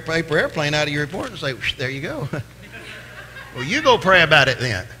little paper airplane out of your report and say, there you go. Well, you go pray about it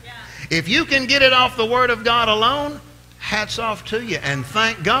then. If you can get it off the Word of God alone, hats off to you and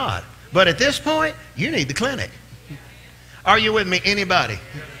thank God. But at this point, you need the clinic. Are you with me? Anybody?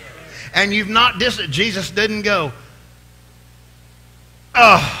 And you've not Jesus didn't go,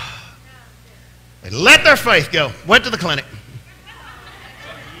 oh, they let their faith go. Went to the clinic.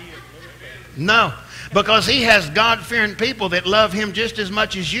 No, because he has God-fearing people that love him just as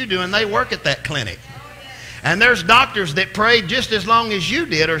much as you do, and they work at that clinic. And there's doctors that prayed just as long as you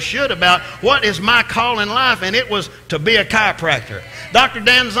did or should about what is my call in life, and it was to be a chiropractor. Dr.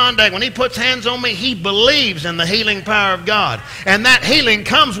 Dan Zondag, when he puts hands on me, he believes in the healing power of God. And that healing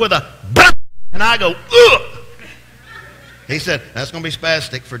comes with a bang, and I go, ugh. He said, that's going to be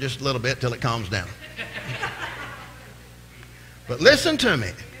spastic for just a little bit till it calms down. But listen to me.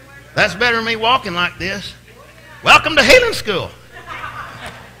 That's better than me walking like this. Welcome to healing school.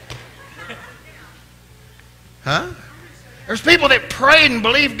 Huh? There's people that prayed and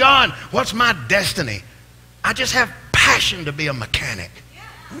believed God. What's my destiny? I just have passion to be a mechanic.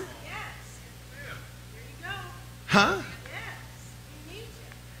 Huh?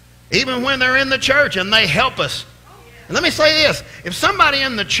 Even when they're in the church and they help us. And let me say this. If somebody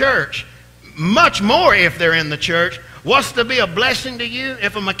in the church, much more if they're in the church, wants to be a blessing to you,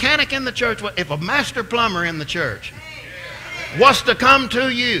 if a mechanic in the church, if a master plumber in the church wants to come to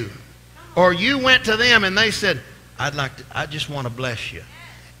you, or you went to them and they said, I just want to bless you.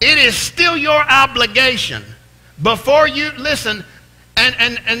 It is still your obligation before you listen,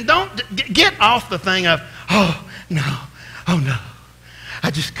 and don't get off the thing of, oh no,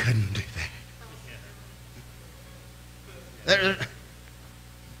 I just couldn't do that.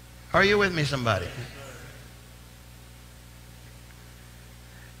 Are you with me, somebody?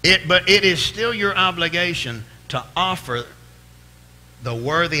 But it is still your obligation to offer the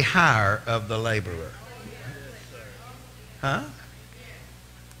worthy hire of the laborer. Huh?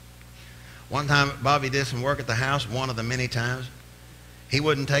 One time, Bobby did some work at the house, one of the many times. He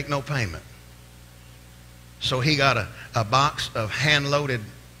wouldn't take no payment. So he got a box of hand-loaded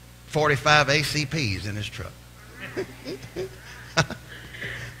 45 ACPs in his truck.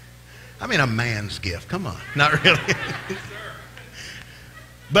 I mean, a man's gift. Come on. Not really.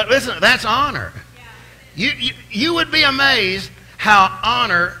 But listen, that's honor. You would be amazed how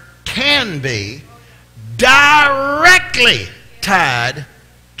honor can be directly tied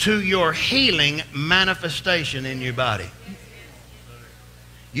to your healing manifestation in your body.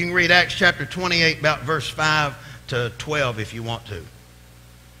 You can read Acts chapter 28, about verse 5 to 12 if you want to.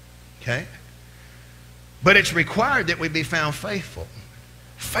 Okay? But it's required that we be found faithful.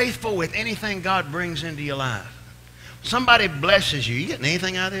 Faithful with anything God brings into your life. Somebody blesses you. You getting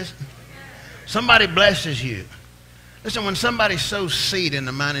anything out of this? Somebody blesses you. Listen, when somebody sows seed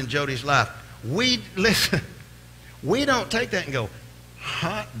into mine and Jody's life, we don't take that and go,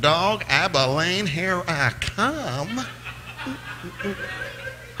 hot dog, Abilene, here I come.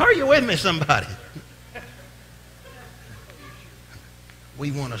 Are you with me, somebody?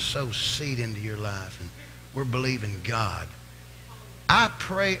 We want to sow seed into your life, and we're believing God. I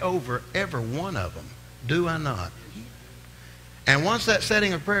pray over every one of them. Do I not? And once that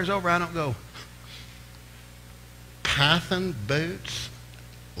setting of prayer is over, I don't go, Python boots,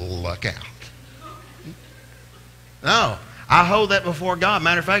 look out. No, I hold that before God.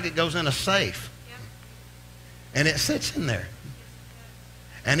 Matter of fact, it goes in a safe. And it sits in there.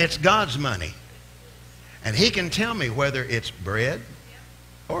 And it's God's money. And he can tell me whether it's bread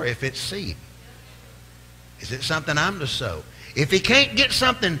or if it's seed. Is it something I'm to sow? If he can't get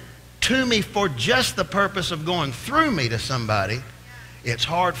something to me for just the purpose of going through me to somebody, it's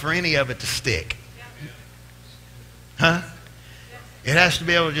hard for any of it to stick. Huh? It has to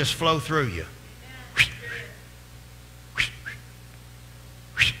be able to just flow through you.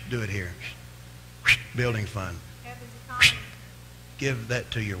 Do it here. Building fund. Give that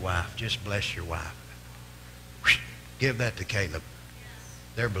to your wife. Just bless your wife. Give that to Caleb.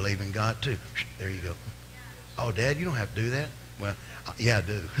 They're believing God too. There you go. Oh, Dad, you don't have to do that. Well, yeah, I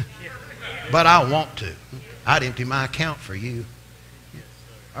do. But I want to. I'd empty my account for you.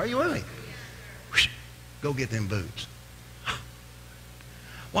 Are you with me? Go get them boots.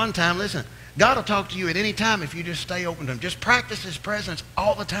 One time, listen, God will talk to you at any time if you just stay open to him. Just practice his presence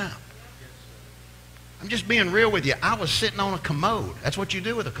all the time. I'm just being real with you. I was sitting on a commode. That's what you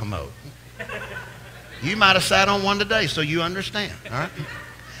do with a commode. You might have sat on one today, so you understand. All right?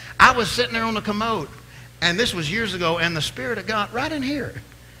 I was sitting there on the commode, and this was years ago, and the Spirit of God, right in here.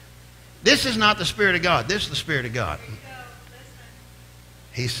 This is not the Spirit of God. This is the Spirit of God.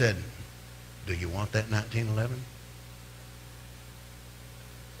 He said, do you want that 1911?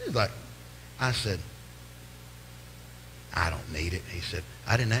 He's like, I said, I don't need it. He said,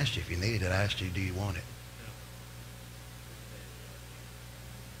 I didn't ask you if you needed it. I asked you, do you want it?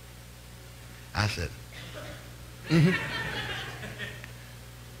 I said, mm-hmm.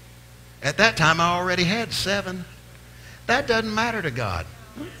 At that time, I already had 7. That doesn't matter to God.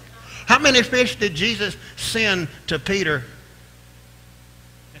 How many fish did Jesus send to Peter?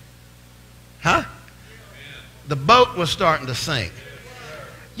 Huh? The boat was starting to sink.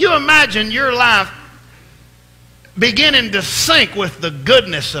 You imagine your life beginning to sink with the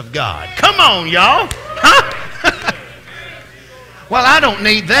goodness of God. Come on, y'all. Huh? Well, I don't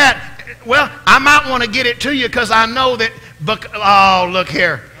need that. Well, I might want to get it to you because I know that, oh, look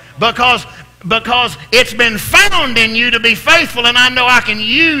here. Because it's been found in you to be faithful, and I know I can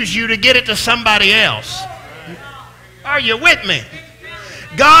use you to get it to somebody else. Are you with me?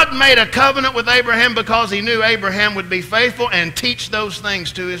 God made a covenant with Abraham because he knew Abraham would be faithful and teach those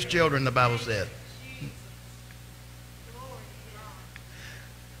things to his children, the Bible said.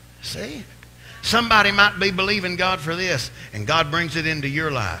 See? Somebody might be believing God for this, and God brings it into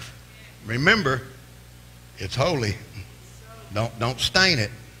your life. Remember, it's holy. Don't stain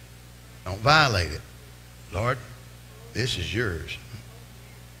it. Don't violate it. Lord, this is yours,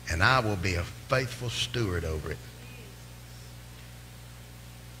 and I will be a faithful steward over it.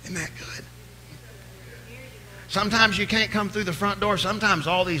 Isn't that good? Sometimes you can't come through the front door. Sometimes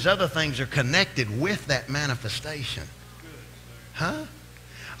all these other things are connected with that manifestation. Huh?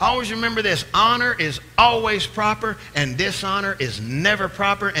 Always remember this. Honor is always proper, and dishonor is never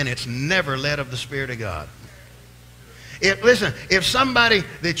proper, and it's never led of the Spirit of God. Listen, if somebody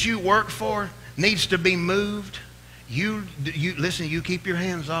that you work for needs to be moved, you keep your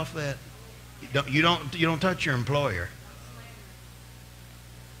hands off that. You don't touch your employer.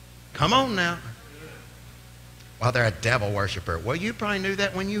 Come on now. Well, they're a devil worshiper. Well, you probably knew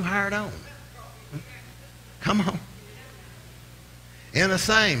that when you hired on. Come on. In the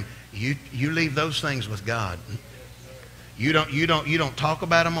same, you leave those things with God. You don't talk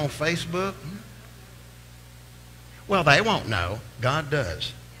about them on Facebook. Well, they won't know. God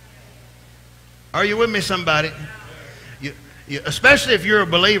does. Are you with me, somebody? Especially if you're a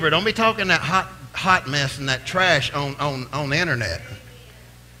believer, don't be talking that hot mess and that trash on the internet.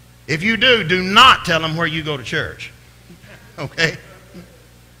 If you do not tell them where you go to church. Okay?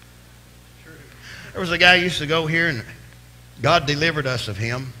 There was a guy who used to go here, and God delivered us of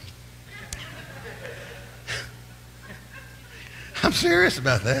him. I'm serious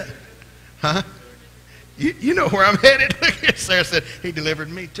about that. Huh? You know where I'm headed. Look at Sarah said, he delivered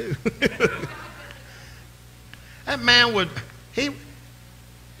me too. That man would,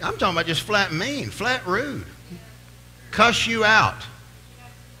 I'm talking about just flat mean, flat rude. Cuss you out.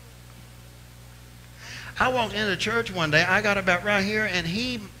 I walked into church one day, I got about right here, and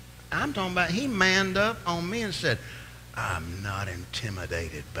he manned up on me and said, I'm not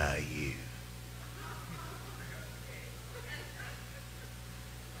intimidated by you.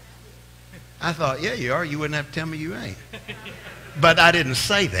 I thought, yeah, you are. You wouldn't have to tell me you ain't. But I didn't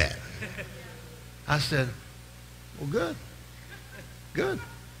say that. I said, well, good. Good.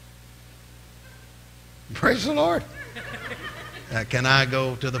 Praise the Lord. Can I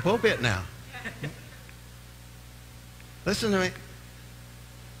go to the pulpit now? Listen to me.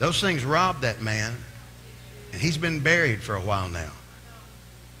 Those things robbed that man, and he's been buried for a while now.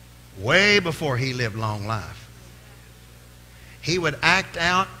 Way before he lived long life. He would act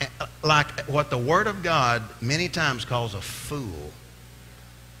out like what the Word of God many times calls a fool.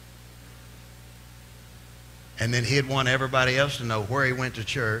 And then he'd want everybody else to know where he went to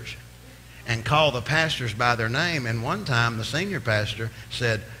church and call the pastors by their name. And one time the senior pastor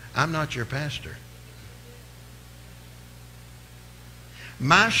said, I'm not your pastor.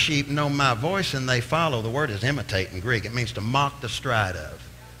 My sheep know my voice and they follow. The word is imitate in Greek. It means to mock the stride of.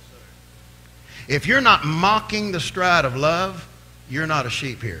 If you're not mocking the stride of love, you're not a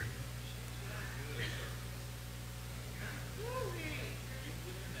sheep here.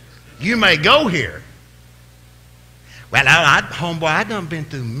 You may go here. Well, homeboy, I done been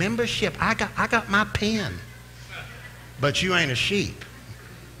through membership. I got my pen. But you ain't a sheep.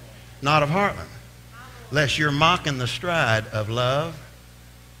 Not of Heartland. Unless you're mocking the stride of love,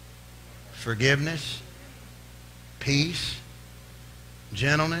 forgiveness, peace,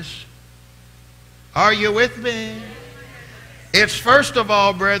 gentleness, Are you with me? It's first of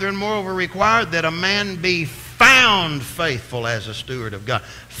all, brethren, moreover required that a man be found faithful as a steward of God.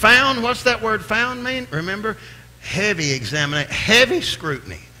 Found, what's that word found mean? Remember? Heavy examination, heavy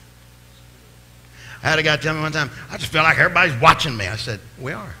scrutiny. I had a guy tell me one time, I just feel like everybody's watching me. I said,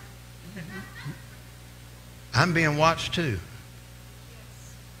 we are. I'm being watched too.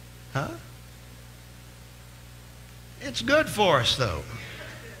 Huh? It's good for us though.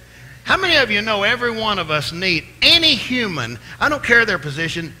 How many of you know every one of us need, any human, I don't care their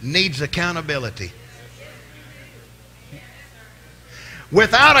position, needs accountability.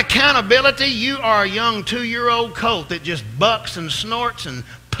 Without accountability, you are a young 2-year-old colt that just bucks and snorts and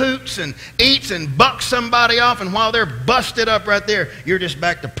poops and eats and bucks somebody off, and while they're busted up right there, you're just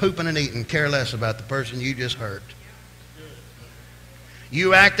back to pooping and eating, care less about the person you just hurt.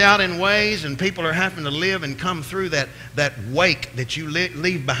 You act out in ways, and people are having to live and come through that wake that you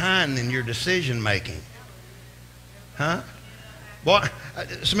leave behind in your decision making. Huh? Boy,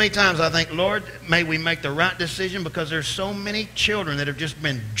 so many times I think, Lord, may we make the right decision, because there's so many children that have just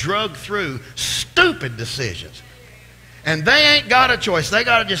been drugged through stupid decisions. And they ain't got a choice. They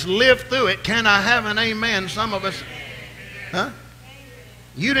got to just live through it. Can I have an amen? Some of us, huh?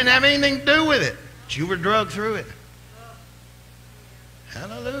 You didn't have anything to do with it, but you were drugged through it.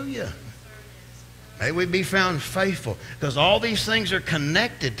 Hallelujah. May we be found faithful, because all these things are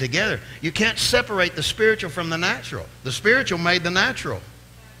connected together. You can't separate the spiritual from the natural. The spiritual made the natural.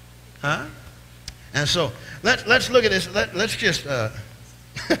 Huh? And so let's look at this. Let's just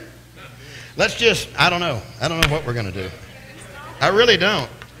I don't know what we're going to do. I really don't.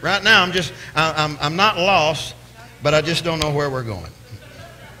 Right now I'm not lost, but I just don't know where we're going.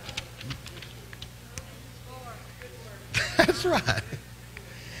 That's right.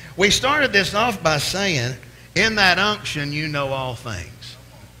 We started this off by saying, in that unction you know all things.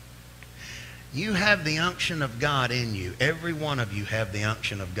 You have the unction of God in you. Every one of you have the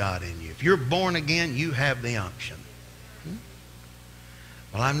unction of God in you. If you're born again, you have the unction.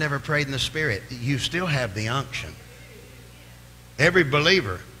 Well, I've never prayed in the Spirit. You still have the unction. Every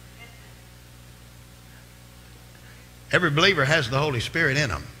believer has the Holy Spirit in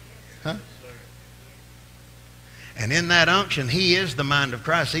them. Huh? And in that unction, He is the mind of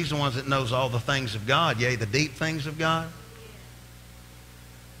Christ. He's the one that knows all the things of God, yea, the deep things of God.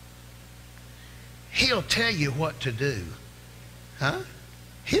 He'll tell you what to do. Huh?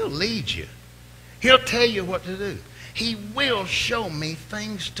 He'll lead you. He'll tell you what to do. He will show me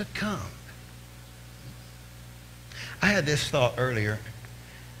things to come. I had this thought earlier.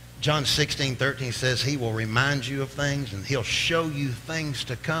 John 16:13 says He will remind you of things, and He'll show you things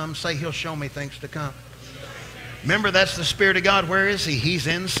to come. Say, He'll show me things to come. Remember, that's the Spirit of God. Where is He? He's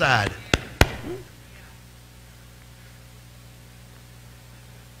inside.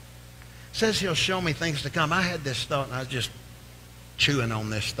 Says He'll show me things to come. I had this thought, and I was just chewing on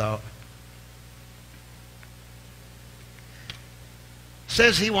this thought.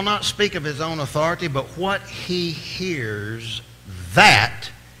 Says He will not speak of His own authority, but what He hears, that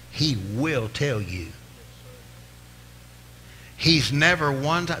He will tell you. He's never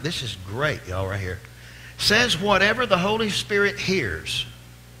one time. This is great, y'all, right here. Says whatever the Holy Spirit hears,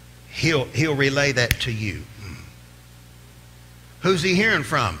 He'll relay that to you. Who's He hearing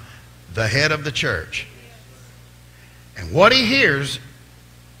from? The head of the church. And what He hears,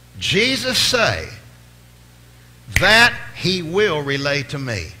 Jesus say, that He will relay to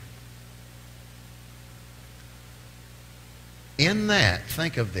me. In that,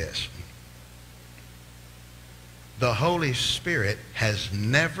 think of this. The Holy Spirit has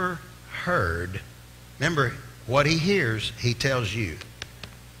never heard. Remember, what He hears, He tells you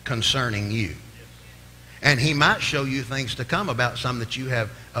concerning you. And He might show you things to come about some that you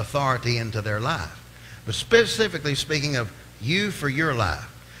have authority into their life. But specifically speaking of you for your life,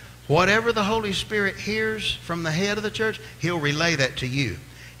 whatever the Holy Spirit hears from the head of the church, He'll relay that to you.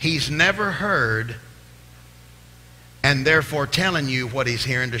 He's never heard, and therefore telling you what He's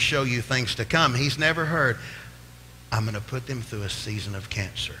hearing to show you things to come. He's never heard, I'm going to put them through a season of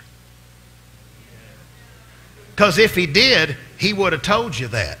cancer. Because if He did, He would have told you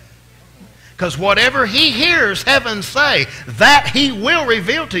that. Because whatever He hears heaven say, that He will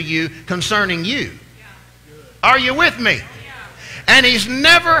reveal to you concerning you. Are you with me? And He's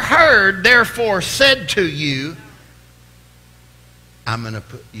never heard, therefore said to you,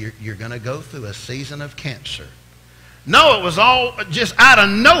 you're going to go through a season of cancer. No, it was all just out of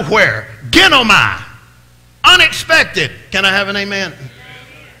nowhere. Genomai. Unexpected. Can I have an amen?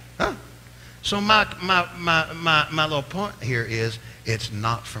 Huh? So my little point here is, it's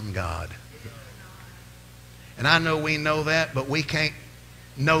not from God. And I know we know that, but we can't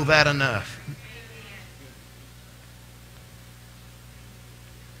know that enough.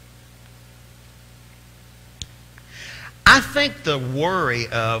 I think the worry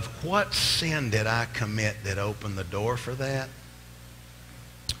of what sin did I commit that opened the door for that.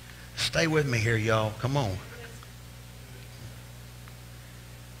 Stay with me here, y'all. Come on.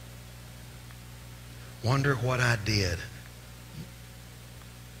 Wonder what I did.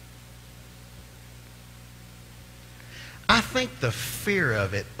 I think the fear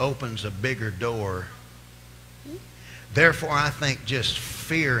of it opens a bigger door. Therefore, I think just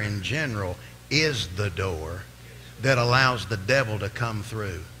fear in general is the door that allows the devil to come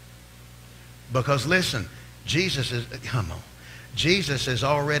through. Because listen, Jesus has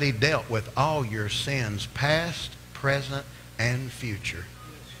already dealt with all your sins, past, present, and future.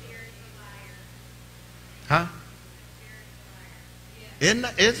 Huh?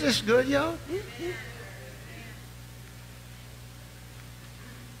 Is this good, y'all?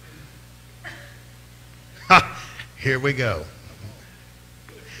 Here we go.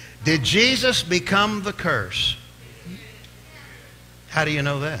 Did Jesus become the curse? How do you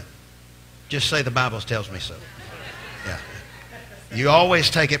know that? Just say the Bible tells me so. Yeah. You always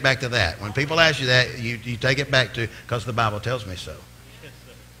take it back to that. When people ask you that, you take it back to, because the Bible tells me so.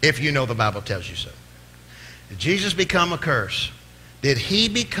 If you know the Bible tells you so. Did Jesus become a curse? Did he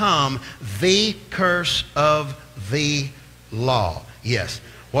become the curse of the law? Yes.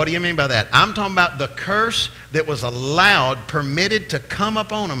 What do you mean by that? I'm talking about the curse that was allowed, permitted to come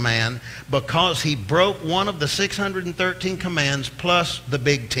upon a man because he broke one of the 613 commands plus the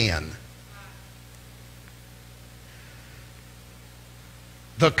big 10.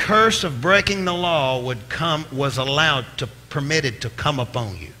 The curse of breaking the law was allowed to, permitted to come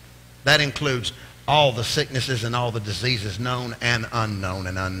upon you. That includes all the sicknesses and all the diseases known and unknown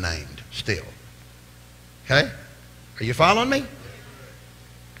and unnamed still. Okay? Are you following me?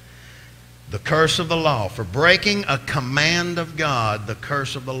 The curse of the law. For breaking a command of God, the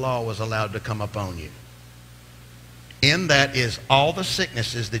curse of the law was allowed to come upon you. In that is all the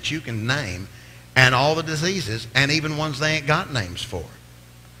sicknesses that you can name and all the diseases and even ones they ain't got names for.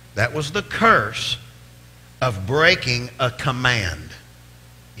 That was the curse of breaking a command.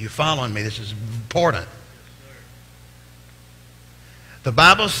 You following me? This is important. The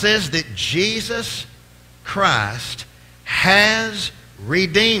Bible says that Jesus Christ has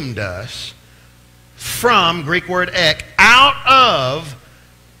redeemed us from, Greek word ek, out of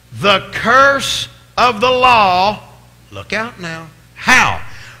the curse of the law. Look out now. How?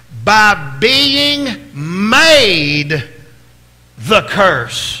 By being made the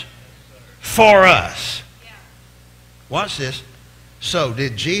curse for us. Watch this. So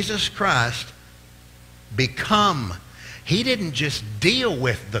did Jesus Christ become, he didn't just deal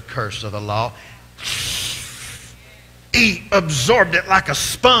with the curse of the law, he absorbed it like a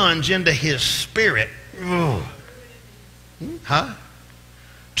sponge into his spirit. Huh?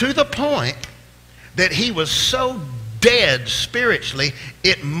 To the point that he was so dead spiritually,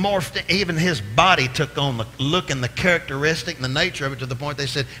 it morphed, even his body took on the look and the characteristic and the nature of it to the point they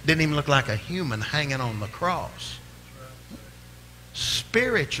said it didn't even look like a human hanging on the cross.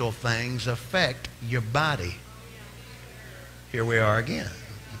 Spiritual things affect your body. Here we are again.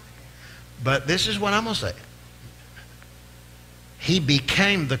 But this is what I'm going to say. He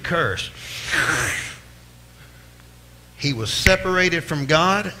became the curse. He was separated from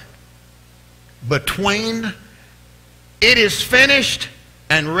God between it is finished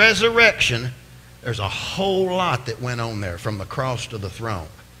and resurrection. There's a whole lot that went on there from the cross to the throne.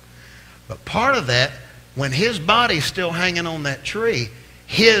 But part of that, when his body's still hanging on that tree,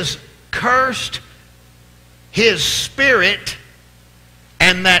 his cursed, his spirit,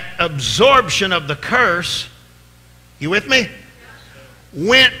 and that absorption of the curse, you with me?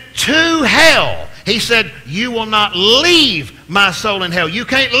 Went to hell. He said, you will not leave my soul in hell. You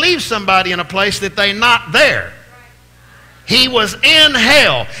can't leave somebody in a place that they're not there. He was in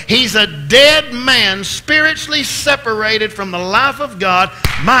hell. He's a dead man, spiritually separated from the life of God.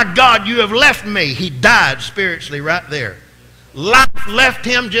 My God, you have left me. He died spiritually right there. Life left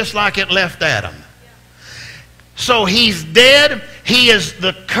him just like it left Adam. So he's dead. He is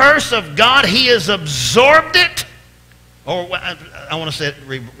the curse of God. He has absorbed it. Or I want to say it,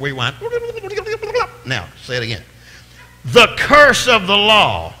 rewind. Now, say it again. The curse of the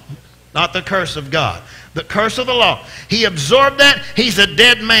law, not the curse of God. The curse of the law. He absorbed that. He's a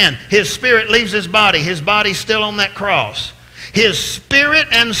dead man. His spirit leaves his body. His body's still on that cross. His spirit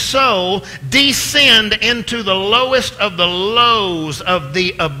and soul descend into the lowest of the lows of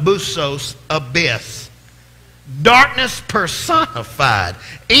the abusos, abyss. Darkness personified.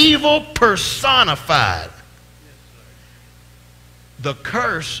 Evil personified. The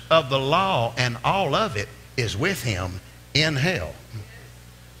curse of the law and all of it is with him in hell.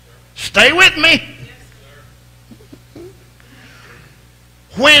 Stay with me.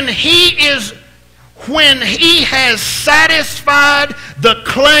 when he has satisfied the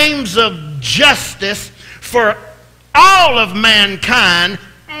claims of justice for all of mankind,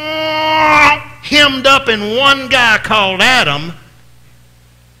 hemmed up in one guy called Adam,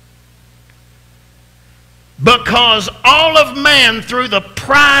 because all of man, through the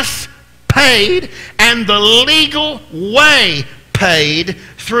price paid and the legal way paid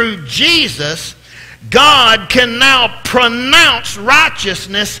through Jesus, God can now pronounce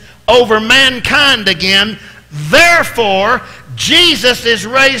righteousness over mankind again. Therefore, Jesus is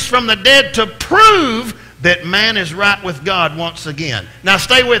raised from the dead to prove that man is right with God once again. Now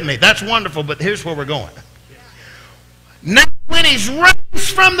stay with me. That's wonderful, but here's where we're going. Now when he's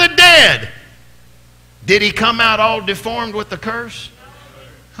raised from the dead, did he come out all deformed with the curse?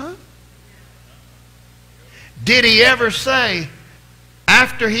 Huh? Did he ever say,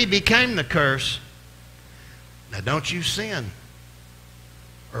 after he became the curse, now don't you sin,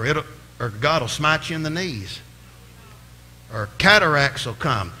 or God will smite you in the knees, or cataracts will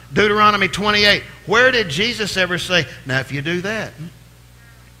come? Deuteronomy 28. Where did Jesus ever say, now if you do that?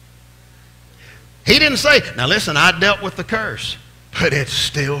 He didn't say, now listen, I dealt with the curse, but it's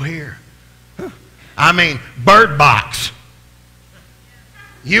still here. I mean, Bird Box.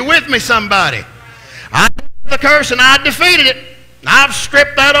 You with me, somebody? I dealt with the curse and I defeated it. I've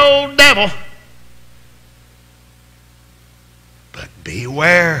stripped that old devil. But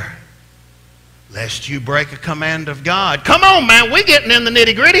beware, lest you break a command of God. Come on, man, we're getting in the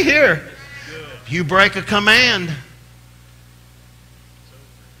nitty-gritty here. If you break a command,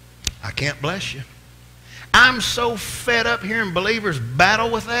 I can't bless you. I'm so fed up hearing believers battle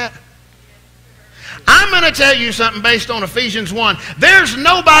with that. I'm going to tell you something based on Ephesians 1. There's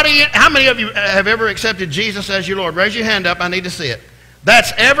nobody, how many of you have ever accepted Jesus as your Lord? Raise your hand up, I need to see it.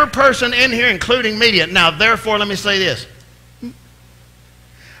 That's every person in here, including media. Now, therefore, let me say this.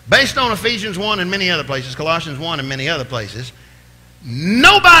 Based on Ephesians 1 and many other places, Colossians 1 and many other places,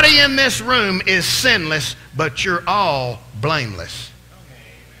 nobody in this room is sinless, but you're all blameless.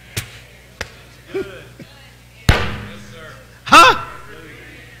 Huh?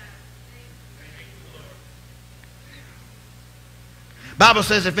 Bible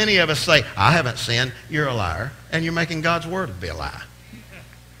says if any of us say, I haven't sinned, you're a liar, and you're making God's word to be a lie.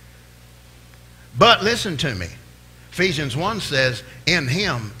 But listen to me. Ephesians 1 says, in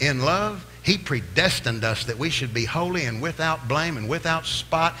him, in love, he predestined us that we should be holy and without blame and without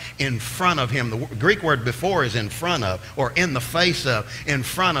spot in front of him. The Greek word before is in front of, or in the face of, in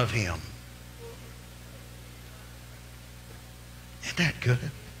front of him. Isn't that good?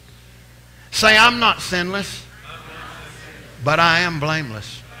 Say, I'm not sinless, but I am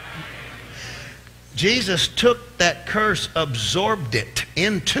blameless. Jesus took that curse, absorbed it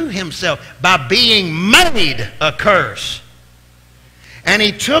into himself by being made a curse. And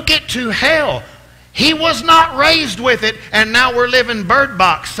he took it to hell. He was not raised with it, and now we're living Bird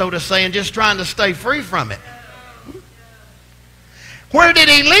Box, so to say, and just trying to stay free from it. Where did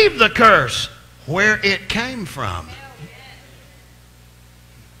he leave the curse? Where it came from.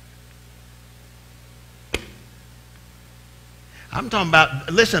 I'm talking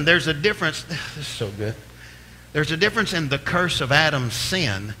about, listen, there's a difference. This is so good. There's a difference in the curse of Adam's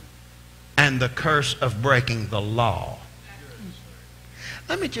sin and the curse of breaking the law.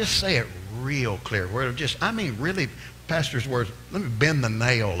 Let me just say it real clear. I mean, really, pastor's words, let me bend the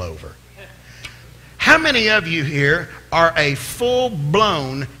nail over. How many of you here are a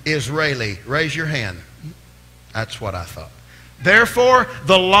full-blown Israeli? Raise your hand. That's what I thought. Therefore,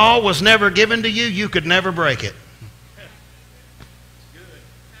 the law was never given to you. You could never break it.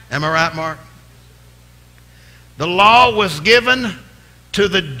 Am I right, Mark? The law was given to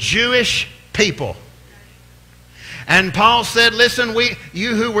the Jewish people. And Paul said, listen,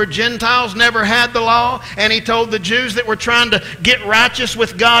 you who were Gentiles never had the law. And he told the Jews that were trying to get righteous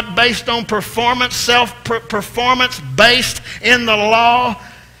with God based on performance, self-performance based in the law.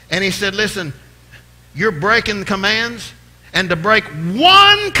 And he said, listen, you're breaking the commands. And to break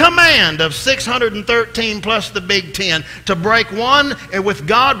one command of 613 plus the Big Ten, to break one with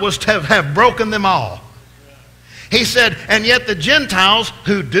God was to have broken them all. He said, and yet the Gentiles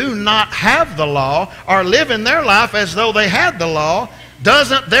who do not have the law are living their life as though they had the law.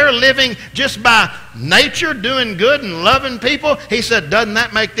 They're living just by nature, doing good and loving people. He said, doesn't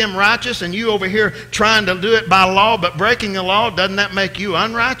that make them righteous? And you over here trying to do it by law but breaking the law, doesn't that make you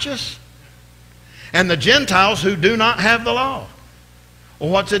unrighteous? And the Gentiles who do not have the law. Well,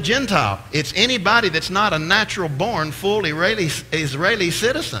 what's a Gentile? It's anybody that's not a natural-born, full Israeli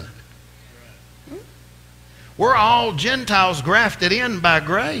citizen. We're all Gentiles grafted in by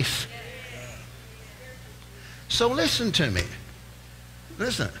grace. So listen to me.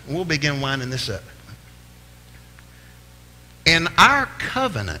 Listen, we'll begin winding this up. In our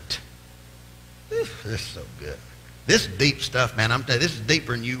covenant, this is so good. This is deep stuff, man. I'm telling you, this is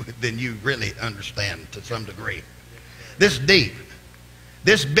deeper than you really understand to some degree. This is deep.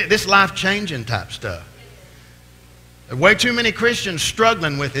 This life-changing type stuff. Way too many Christians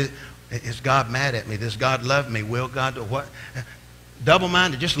struggling with it. Is God mad at me? Does God love me? Will God do what?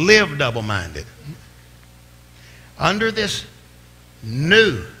 Double-minded. Just live double-minded. Under this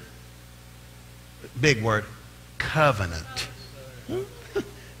new, big word, covenant.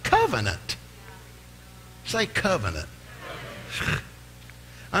 Covenant. Say covenant.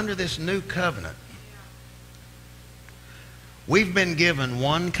 Under this new covenant, we've been given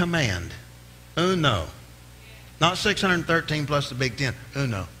one command. Uno. Not 613 plus the Big Ten.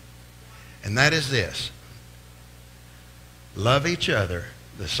 Uno. And that is this. Love each other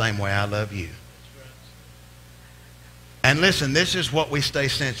the same way I love you. And listen, this is what we stay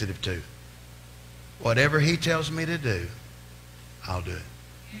sensitive to. Whatever he tells me to do, I'll do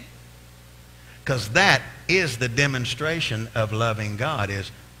it. Because that is the demonstration of loving God,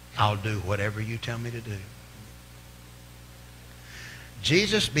 is I'll do whatever you tell me to do.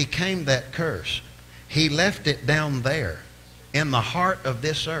 Jesus became that curse. He left it down there in the heart of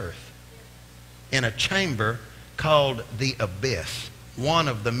this earth in a chamber called the abyss, one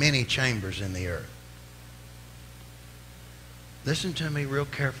of the many chambers in the earth. Listen to me real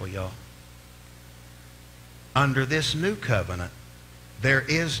careful, y'all. Under this new covenant, there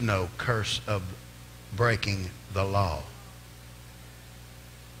is no curse of breaking the law.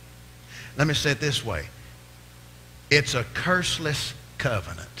 Let me say it this way. It's a curseless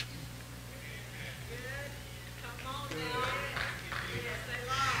covenant.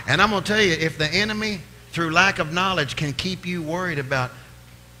 And I'm going to tell you, if the enemy, through lack of knowledge, can keep you worried about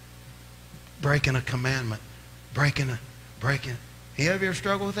breaking a commandment, breaking. You ever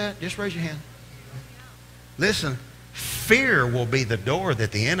struggle with that? Just raise your hand. Listen, fear will be the door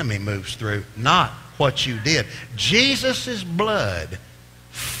that the enemy moves through, not what you did. Jesus' blood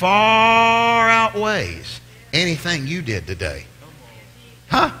far outweighs anything you did today.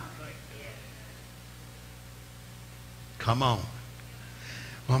 Huh? Come on.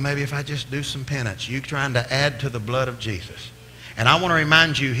 Well, maybe if I just do some penance. You're trying to add to the blood of Jesus. And I want to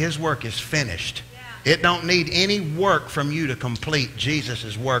remind you, his work is finished. It don't need any work from you to complete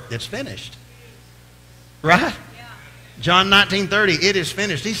Jesus' work that's finished. Right? John 19:30, it is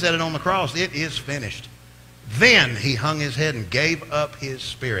finished. He said it on the cross. It is finished. Then he hung his head and gave up his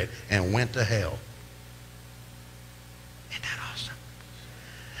spirit and went to hell. Isn't that awesome?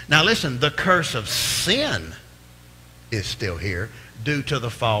 Now listen, the curse of sin is still here due to the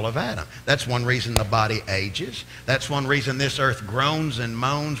fall of Adam. That's one reason the body ages. That's one reason this earth groans and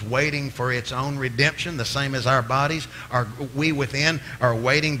moans, waiting for its own redemption, the same as our bodies. We within are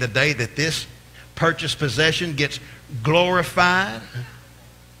waiting the day that this purchased possession gets glorified.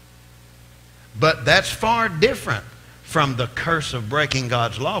 But that's far different from the curse of breaking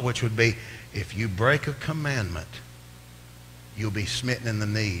God's law, which would be, if you break a commandment, you'll be smitten in the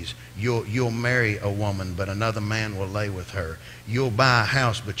knees. You'll marry a woman, but another man will lay with her. You'll buy a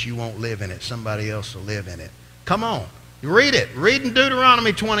house, but you won't live in it. Somebody else will live in it. Come on. Read it. Read in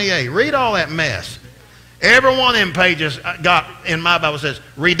Deuteronomy 28. Read all that mess. Every one of them pages got in my Bible says,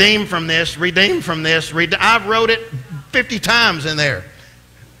 redeem from this, redeem from this. I've wrote it 50 times in there.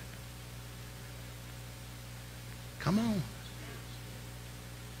 Come on.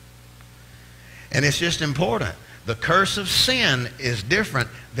 And it's just important. The curse of sin is different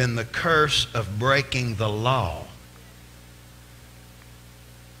than the curse of breaking the law.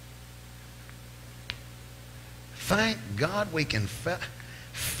 Thank God we can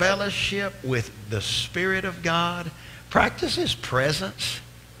fellowship with the Spirit of God. Practice His presence.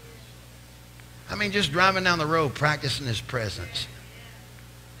 I mean, just driving down the road, practicing His presence.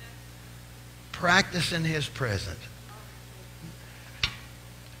 Practicing His presence.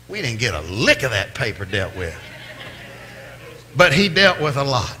 We didn't get a lick of that paper dealt with. But He dealt with a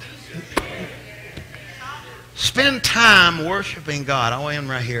lot. Spend time worshiping God. I'll end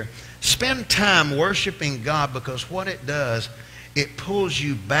right here. Spend time worshiping God, because what it does, it pulls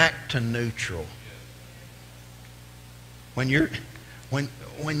you back to neutral. When you've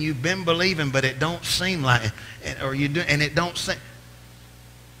been believing, but it don't seem like, or you do, and it don't seem,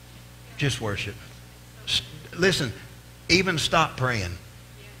 just worship. Listen, even stop praying.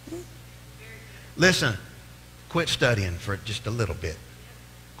 Listen, quit studying for just a little bit.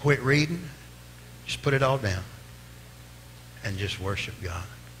 Quit reading. Just put it all down and just worship God.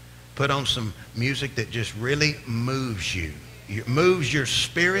 Put on some music that just really moves you. It moves your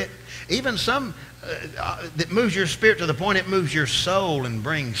spirit. Even some that moves your spirit to the point it moves your soul and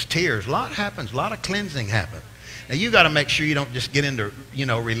brings tears. A lot happens. A lot of cleansing happens. Now, you got to make sure you don't just get into,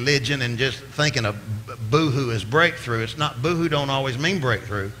 religion and just thinking of boohoo as breakthrough. It's not. Boohoo don't always mean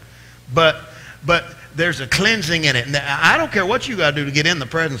breakthrough. But there's a cleansing in it. And I don't care what you got to do to get in the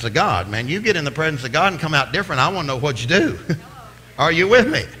presence of God, man. You get in the presence of God and come out different. I want to know what you do. Are you with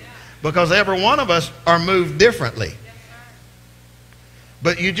me? Because every one of us are moved differently.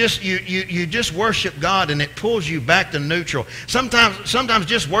 But you just worship God and it pulls you back to neutral. Sometimes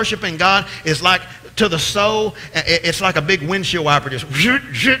just worshiping God is like, to the soul, it's like a big windshield wiper. Just,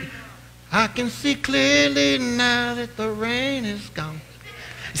 I can see clearly now that the rain is gone.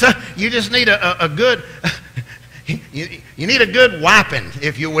 So you just need a good, you need a good wiping,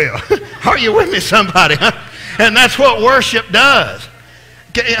 if you will. Are you with me, somebody? Huh? And that's what worship does.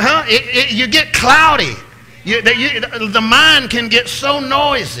 Huh? You get cloudy. The mind can get so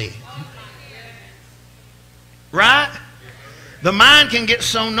noisy. Right? The mind can get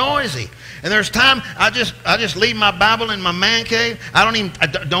so noisy. And there's time I just leave my Bible in my man cave. I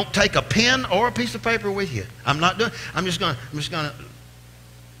don't take a pen or a piece of paper with you. I'm just gonna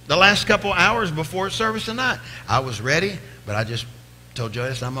the last couple hours before service tonight, I was ready, but I just told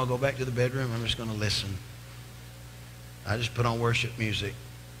Joyce I'm gonna go back to the bedroom. I'm just gonna listen. I just put on worship music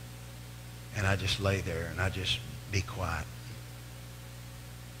and I just lay there and I just be quiet.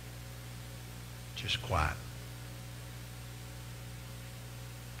 Just quiet.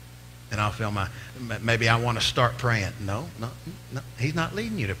 And I'll feel maybe I want to start praying. No. He's not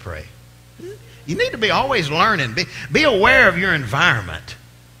leading you to pray. You need to be always learning. Be aware of your environment.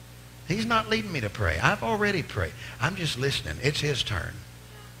 He's not leading me to pray. I've already prayed. I'm just listening. It's his turn.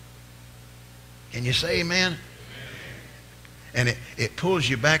 Can you say amen? And it pulls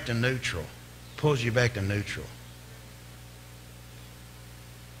you back to neutral. Pulls you back to neutral.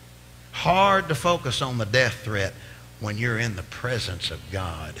 Hard to focus on the death threat when you're in the presence of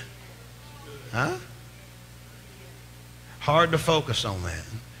God. Huh? Hard to focus on that.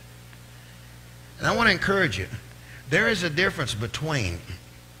 And I want to encourage you. There is a difference between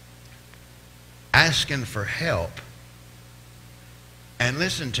asking for help and,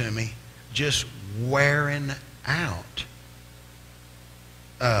 listen to me, just wearing out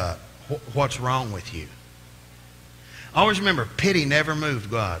what's wrong with you. Always remember, pity never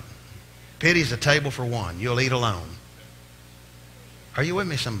moved God. Pity's a table for one. You'll eat alone. Are you with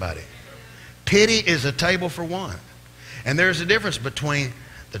me, somebody? Pity is a table for one. And there's a difference between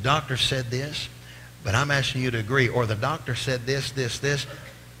the doctor said this, but I'm asking you to agree, or the doctor said this,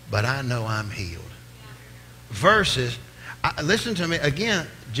 but I know I'm healed. Versus, listen to me again,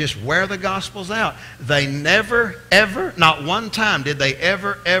 just wear the Gospels out. They never, ever, not one time did they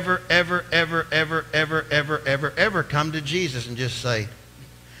ever come to Jesus and just say,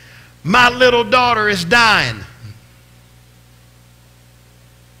 my little daughter is dying.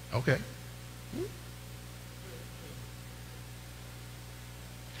 Okay.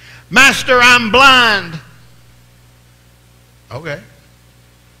 Master, I'm blind. Okay.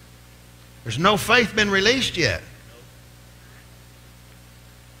 There's no faith been released yet.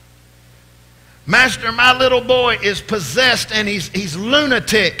 Master, my little boy is possessed and he's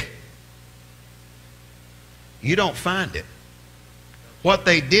lunatic. You don't find it. What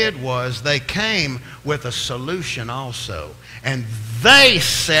they did was they came with a solution also. And they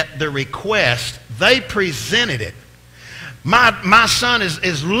set the request. They presented it. My son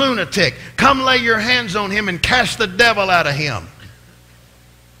is lunatic. Come lay your hands on him and cast the devil out of him.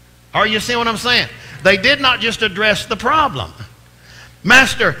 Are you seeing what I'm saying? They did not just address the problem.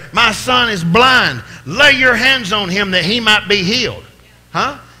 Master, my son is blind. Lay your hands on him that he might be healed.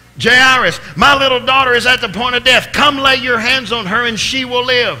 Huh? Jairus, my little daughter is at the point of death. Come lay your hands on her and she will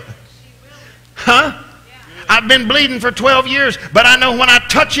live. Huh? I've been bleeding for 12 years, but I know when I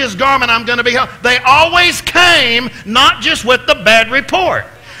touch his garment, I'm going to be healed. They always came not just with the bad report.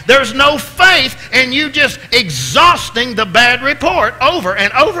 There's no faith in you just exhausting the bad report over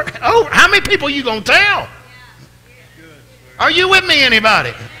and over and over. How many people are you going to tell? Are you with me,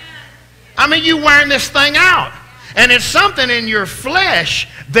 anybody? I mean, you wearing this thing out. And it's something in your flesh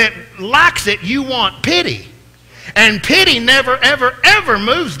that likes it. You want pity. And pity never, ever, ever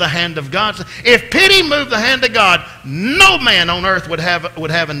moves the hand of God. If pity moved the hand of God, no man on earth would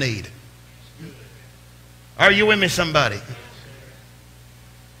have a need. Are you with me, somebody?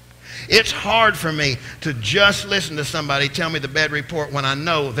 It's hard for me to just listen to somebody tell me the bad report when I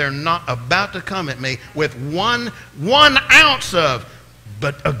know they're not about to come at me with one ounce of,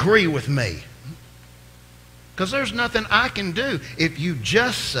 but agree with me. Because there's nothing I can do if you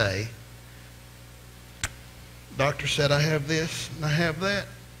just say, Doctor said, I have this, and I have that,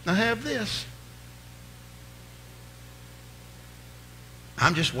 and I have this.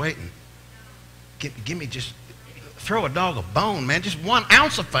 I'm just waiting. Give me just, throw a dog a bone, man. Just 1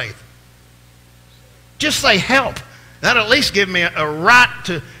 ounce of faith. Just say help. That'll at least give me a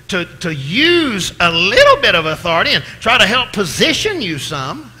right to use a little bit of authority and try to help position you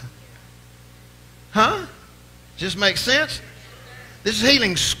some. Huh? Just makes sense? This is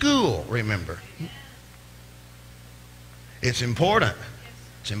healing school, remember. It's important.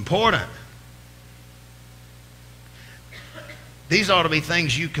 It's important. These ought to be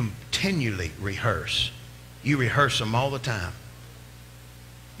things you continually rehearse. You rehearse them all the time.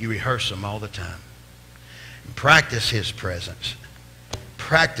 You rehearse them all the time. And practice His presence.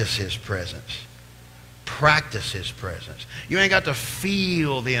 Practice His presence. Practice His presence. You ain't got to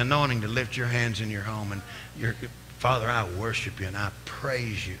feel the anointing to lift your hands in your home and your Father, I worship you and I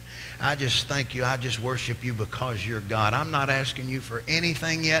praise you. I just thank you. I just worship you because you're God. I'm not asking you for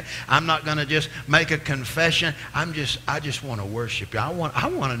anything yet. I'm not going to just make a confession. I just want to worship you. I want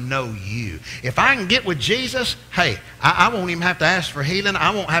to know you. If I can get with Jesus, hey, I won't even have to ask for healing. I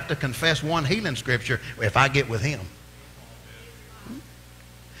won't have to confess one healing scripture if I get with Him.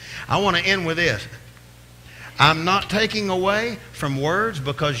 I want to end with this. I'm not taking away from words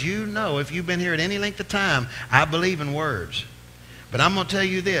because you know, if you've been here at any length of time, I believe in words. But I'm going to tell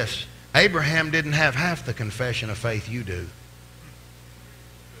you this. Abraham didn't have half the confession of faith you do.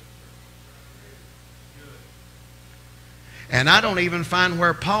 And I don't even find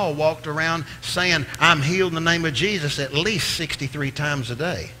where Paul walked around saying, I'm healed in the name of Jesus at least 63 times a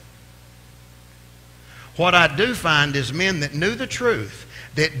day. What I do find is men that knew the truth,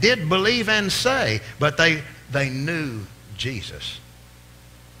 that did believe and say, but they knew Jesus.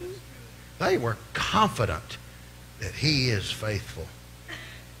 They were confident that He is faithful.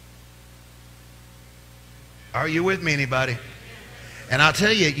 Are you with me, anybody? And I'll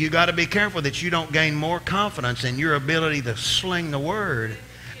tell you, you got to be careful that you don't gain more confidence in your ability to sling the word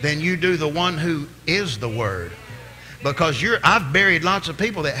than you do the one who is the word. Because I've buried lots of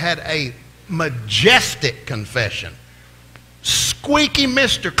people that had a majestic confession. Squeaky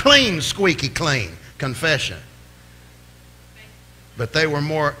Mr. Clean, squeaky clean confession. But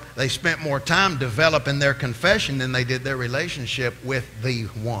they spent more time developing their confession than they did their relationship with the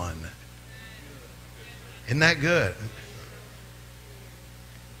one. Isn't that good?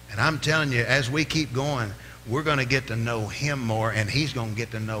 And I'm telling you, as we keep going, we're going to get to know Him more, and He's going to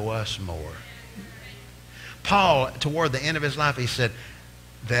get to know us more. Paul, toward the end of his life, he said,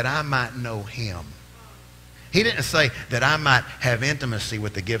 that I might know Him. He didn't say that I might have intimacy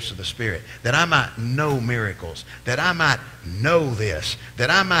with the gifts of the Spirit, that I might know miracles, that I might know this, that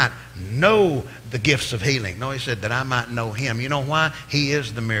I might know the gifts of healing. No, he said that I might know Him. You know why? He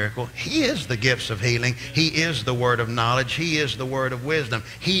is the miracle. He is the gifts of healing. He is the word of knowledge. He is the word of wisdom.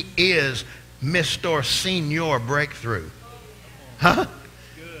 He is Mr. Senior Breakthrough. Huh?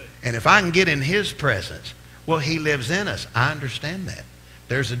 And if I can get in His presence, well, He lives in us. I understand that.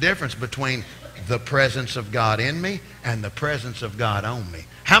 There's a difference between the presence of God in me and the presence of God on me.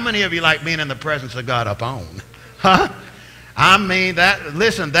 How many of you like being in the presence of God up on? Huh? I mean,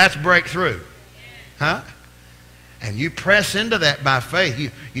 listen, that's breakthrough. Huh? And you press into that by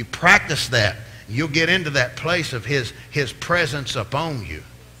faith. You practice that. You'll get into that place of His presence upon you.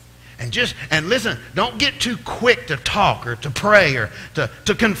 And listen, don't get too quick to talk or to pray or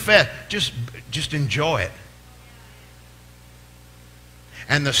to confess. Just enjoy it.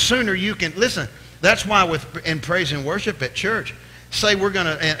 And the sooner you can, listen, that's why in praise and worship at church, say we're going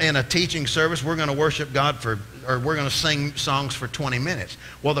to, in a teaching service, we're going to worship God or we're going to sing songs for 20 minutes.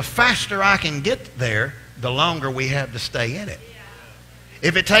 Well, the faster I can get there, the longer we have to stay in it.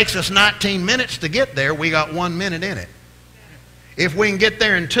 If it takes us 19 minutes to get there, we got 1 minute in it. If we can get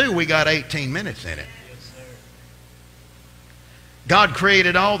there in 2, we got 18 minutes in it. God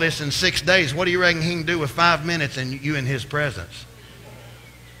created all this in 6 days. What do you reckon He can do with 5 minutes and you in His presence?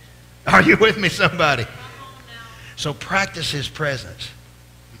 Are you with me, somebody? So practice His presence.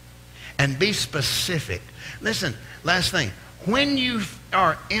 And be specific. Listen, last thing. When you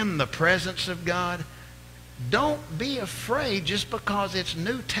are in the presence of God, don't be afraid just because it's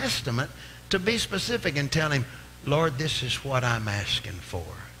New Testament to be specific and tell Him, Lord, this is what I'm asking for.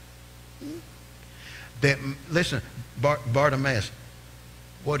 Listen, Bartimaeus,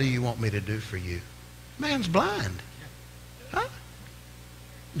 what do you want me to do for you? Man's blind. Huh?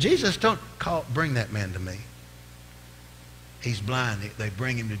 Jesus told, bring that man to me. He's blind. They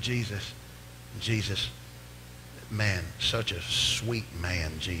bring him to Jesus. Jesus, man, such a sweet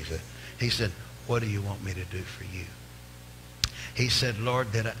man, Jesus. He said, what do you want me to do for you? He said, Lord,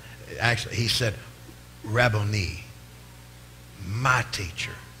 he said, Rabboni, my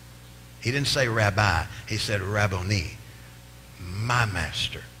teacher. He didn't say rabbi. He said Rabboni, my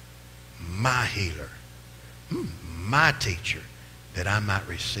master, my healer, my teacher, that I might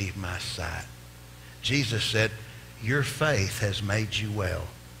receive my sight. Jesus said, your faith has made you well.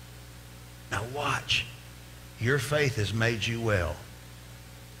 Now watch. Your faith has made you well.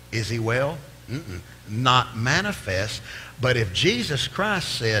 Is he well? Not manifest. But if Jesus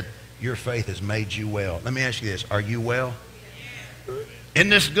Christ said, your faith has made you well. Let me ask you this. Are you well? Isn't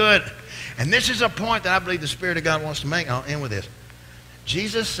this good? And this is a point that I believe the Spirit of God wants to make. I'll end with this.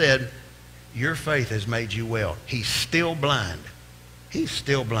 Jesus said, your faith has made you well. He's still blind. He's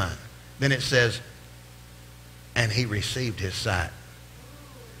still blind. Then it says, and he received his sight.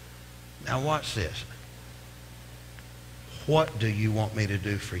 Now watch this. What do you want me to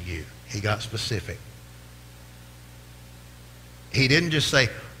do for you? He got specific. He didn't just say,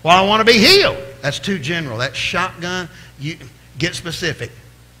 well, I want to be healed. That's too general. That's shotgun. You get specific.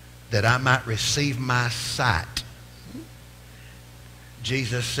 That I might receive my sight.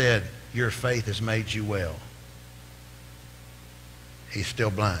 Jesus said, your faith has made you well. He's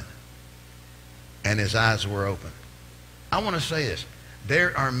still blind. And his eyes were open. I want to say this.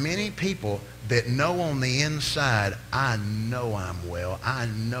 There are many people that know on the inside, I know I'm well. I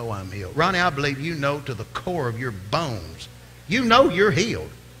know I'm healed. Ronnie, I believe you know to the core of your bones. You know you're healed.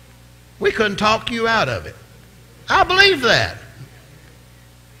 We couldn't talk you out of it. I believe that.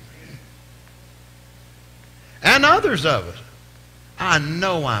 And others of us. I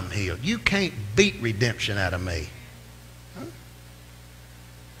know I'm healed. You can't beat redemption out of me.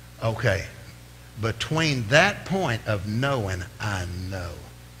 Okay. Between that point of knowing, I know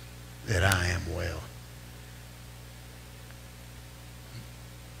that I am well.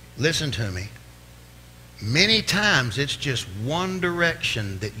 Listen to me. Many times it's just one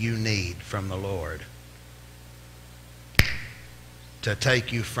direction that you need from the Lord to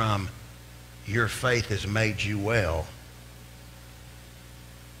take you from your faith has made you well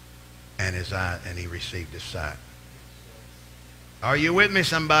and he received his sight. Are you with me,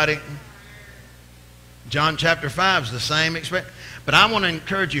 somebody? John chapter 5 is the same expression. But I want to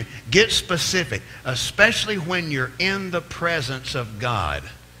encourage you, get specific, especially when you're in the presence of God,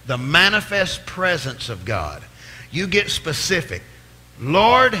 the manifest presence of God. You get specific.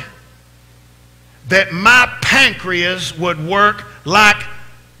 Lord, that my pancreas would work like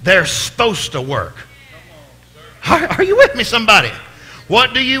they're supposed to work. Are you with me, somebody?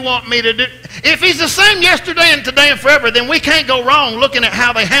 What do you want me to do? If he's the same yesterday and today and forever, then we can't go wrong looking at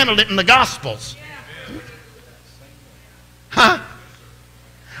how they handled it in the Gospels. Huh?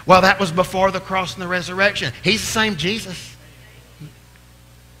 Well, that was before the cross and the resurrection. He's the same Jesus.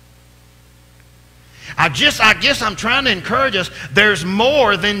 I guess I'm trying to encourage us. There's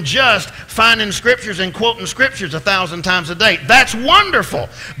more than just finding scriptures and quoting scriptures 1,000 times a day. That's wonderful.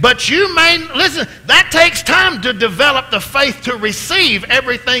 But you may, listen, that takes time to develop the faith to receive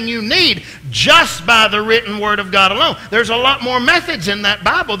everything you need just by the written word of God alone. There's a lot more methods in that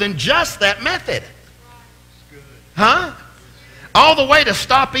Bible than just that method. Huh? All the way to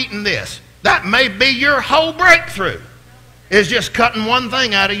stop eating this. That may be your whole breakthrough. Is just cutting one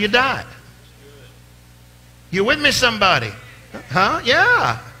thing out of your diet. You with me, somebody? Huh?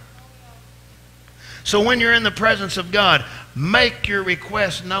 Yeah. So when you're in the presence of God, make your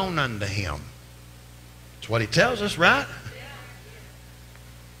request known unto him. That's what he tells us, right?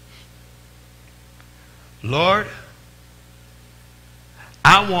 Lord,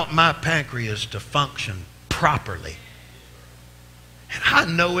 I want my pancreas to function properly. And I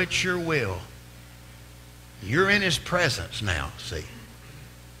know it's your will. You're in his presence now, see.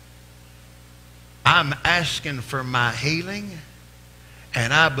 I'm asking for my healing,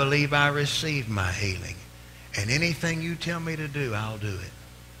 and I believe I receive my healing. And anything you tell me to do, I'll do it.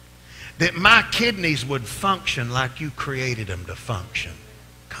 That my kidneys would function like you created them to function.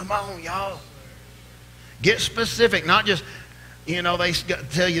 Come on, y'all. Get specific, not just, you know, they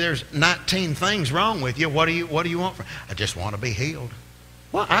tell you there's 19 things wrong with you. What do you want? I just want to be healed.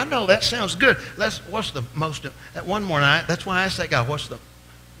 Well, I know that sounds good. What's the most, that one more night, that's why I asked that guy, what's the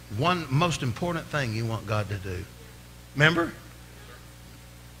one most important thing you want God to do? Remember?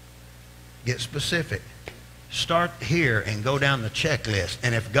 Get specific. Start here and go down the checklist.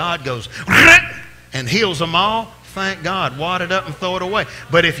 And if God goes and heals them all, thank God. Wad it up and throw it away.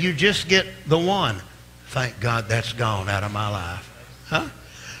 But if you just get the one, thank God that's gone out of my life. Huh?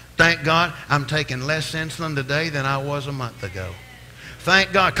 Thank God I'm taking less insulin today than I was a month ago.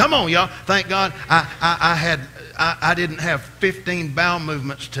 Thank God. Come on, y'all. Thank God I didn't have 15 bowel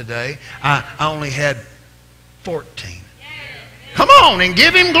movements today. I only had 14. Come on and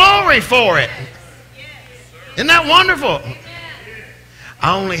give him glory for it. Isn't that wonderful?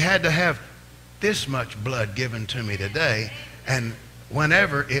 I only had to have this much blood given to me today, and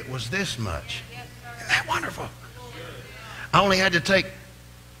whenever it was this much. Isn't that wonderful? I only had to take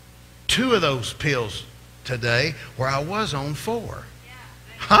 2 of those pills today where I was on 4.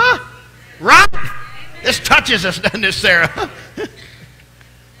 Huh? Right? This touches us, doesn't it, Sarah?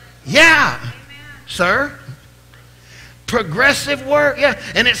 Yeah, sir. Progressive work, yeah.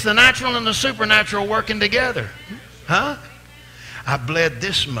 And it's the natural and the supernatural working together. Huh? I bled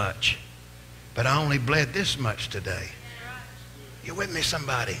this much, but I only bled this much today. You with me,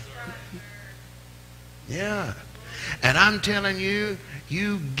 somebody? Yeah. And I'm telling you,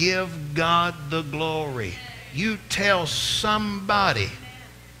 you give God the glory. You tell somebody.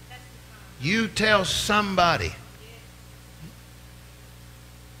 You tell somebody.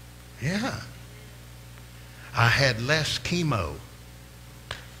 Yeah. I had less chemo.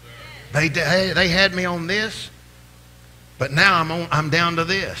 They had me on this, but now I'm down to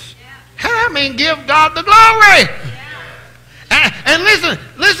this. I mean, give God the glory. And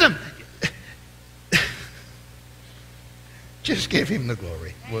listen. Just give him the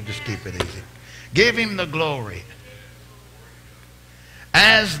glory. We'll just keep it easy. Give him the glory.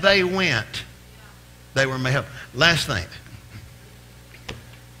 As they went, they were made. Last thing.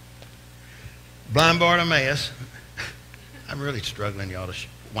 Blind Bartimaeus. I'm really struggling, y'all, to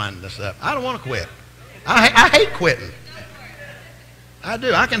wind this up. I don't want to quit. I hate quitting. I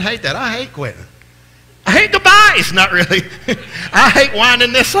do. I can hate that. I hate quitting. I hate goodbyes. Not really. I hate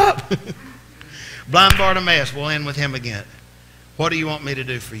winding this up. Blind Bartimaeus. We'll end with him again. What do you want me to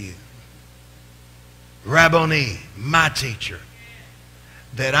do for you? Rabboni, my teacher,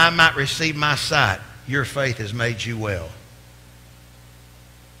 that I might receive my sight. Your faith has made you well.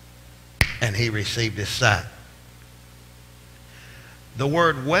 And he received his sight. The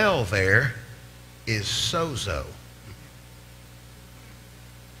word well there is sozo.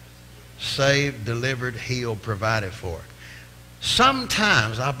 Saved, delivered, healed, provided for.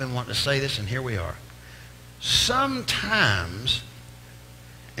 Sometimes, I've been wanting to say this, and here we are. Sometimes,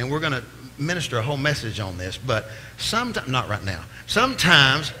 and we're going to minister a whole message on this, but sometimes, not right now,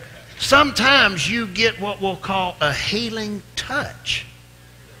 sometimes you get what we'll call a healing touch.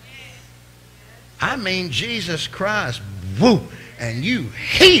 I mean, Jesus Christ, whoo, and you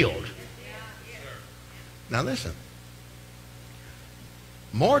healed. Now listen,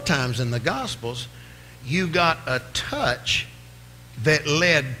 more times in the Gospels, you got a touch that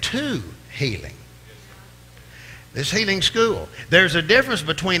led to healing. This healing school. There's a difference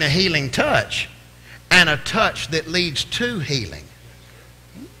between a healing touch and a touch that leads to healing.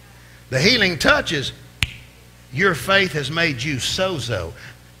 The healing touch is your faith has made you sozo.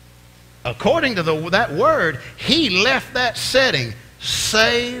 According to that word, he left that setting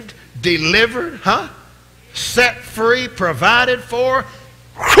saved, delivered, set free, provided for,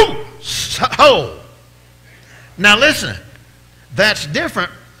 whole. Now listen, that's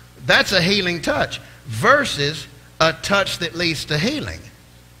different. That's a healing touch versus a touch that leads to healing.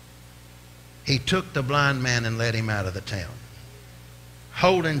 He took the blind man and led him out of the town,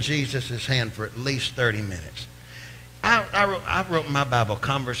 holding Jesus' hand for at least 30 minutes. I wrote in my Bible,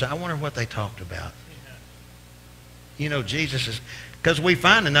 conversation. I wonder what they talked about. You know, Jesus is, because we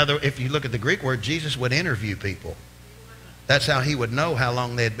find if you look at the Greek word, Jesus would interview people. That's how he would know how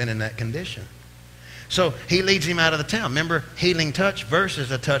long they had been in that condition. So he leads him out of the town. Remember, healing touch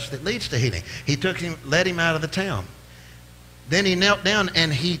versus a touch that leads to healing. He led him out of the town. Then he knelt down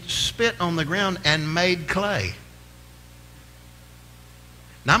and he spit on the ground and made clay.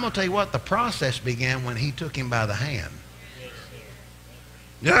 Now I'm going to tell you what, the process began when he took him by the hand.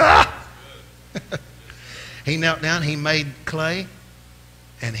 He knelt down, he made clay,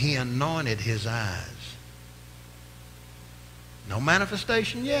 and he anointed his eyes. No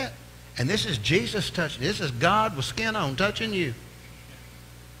manifestation yet. And this is Jesus touching. This is God with skin on touching you.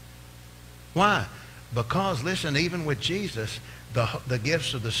 Why? Because, listen, even with Jesus, the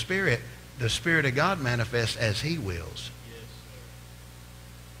gifts of the Spirit of God manifests as he wills.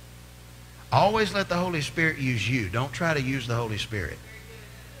 Always let the Holy Spirit use you. Don't try to use the Holy Spirit.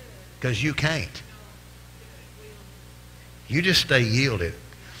 Because you can't. You just stay yielded.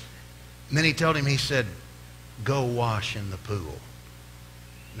 And then he told him, he said, go wash in the pool.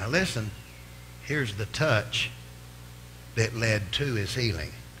 Now listen, here's the touch that led to his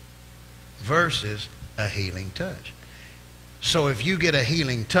healing versus a healing touch. So if you get a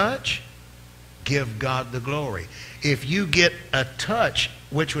healing touch, give God the glory. If you get a touch,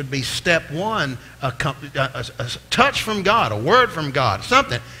 which would be step one, a touch from God, a word from God,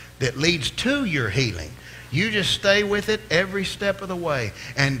 something that leads to your healing, You just stay with it every step of the way.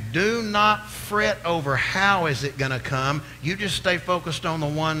 And do not fret over how is it going to come. You just stay focused on the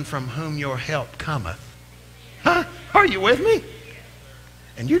one from whom your help cometh. Huh? Are you with me?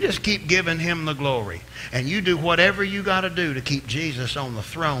 And you just keep giving him the glory. And you do whatever you got to do to keep Jesus on the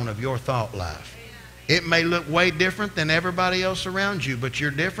throne of your thought life. It may look way different than everybody else around you, but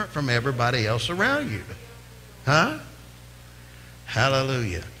you're different from everybody else around you. Huh?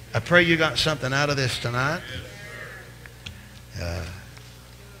 Hallelujah. I pray you got something out of this tonight.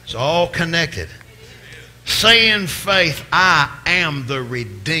 It's all connected. Say in faith, I am the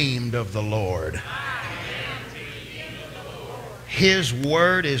redeemed of the Lord. His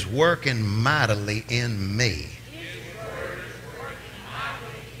word is working mightily in me.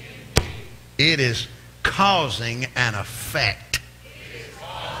 It is causing an effect.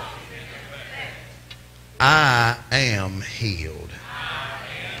 I am healed.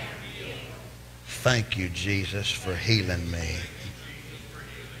 Thank you, Jesus, for healing me.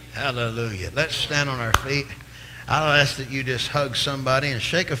 Hallelujah. Let's stand on our feet. I'll ask that you just hug somebody and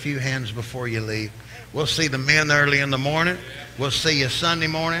shake a few hands before you leave. We'll see the men early in the morning. We'll see you Sunday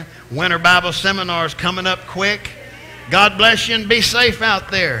morning. Winter Bible Seminars coming up quick. God bless you and be safe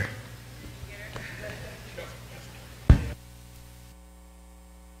out there.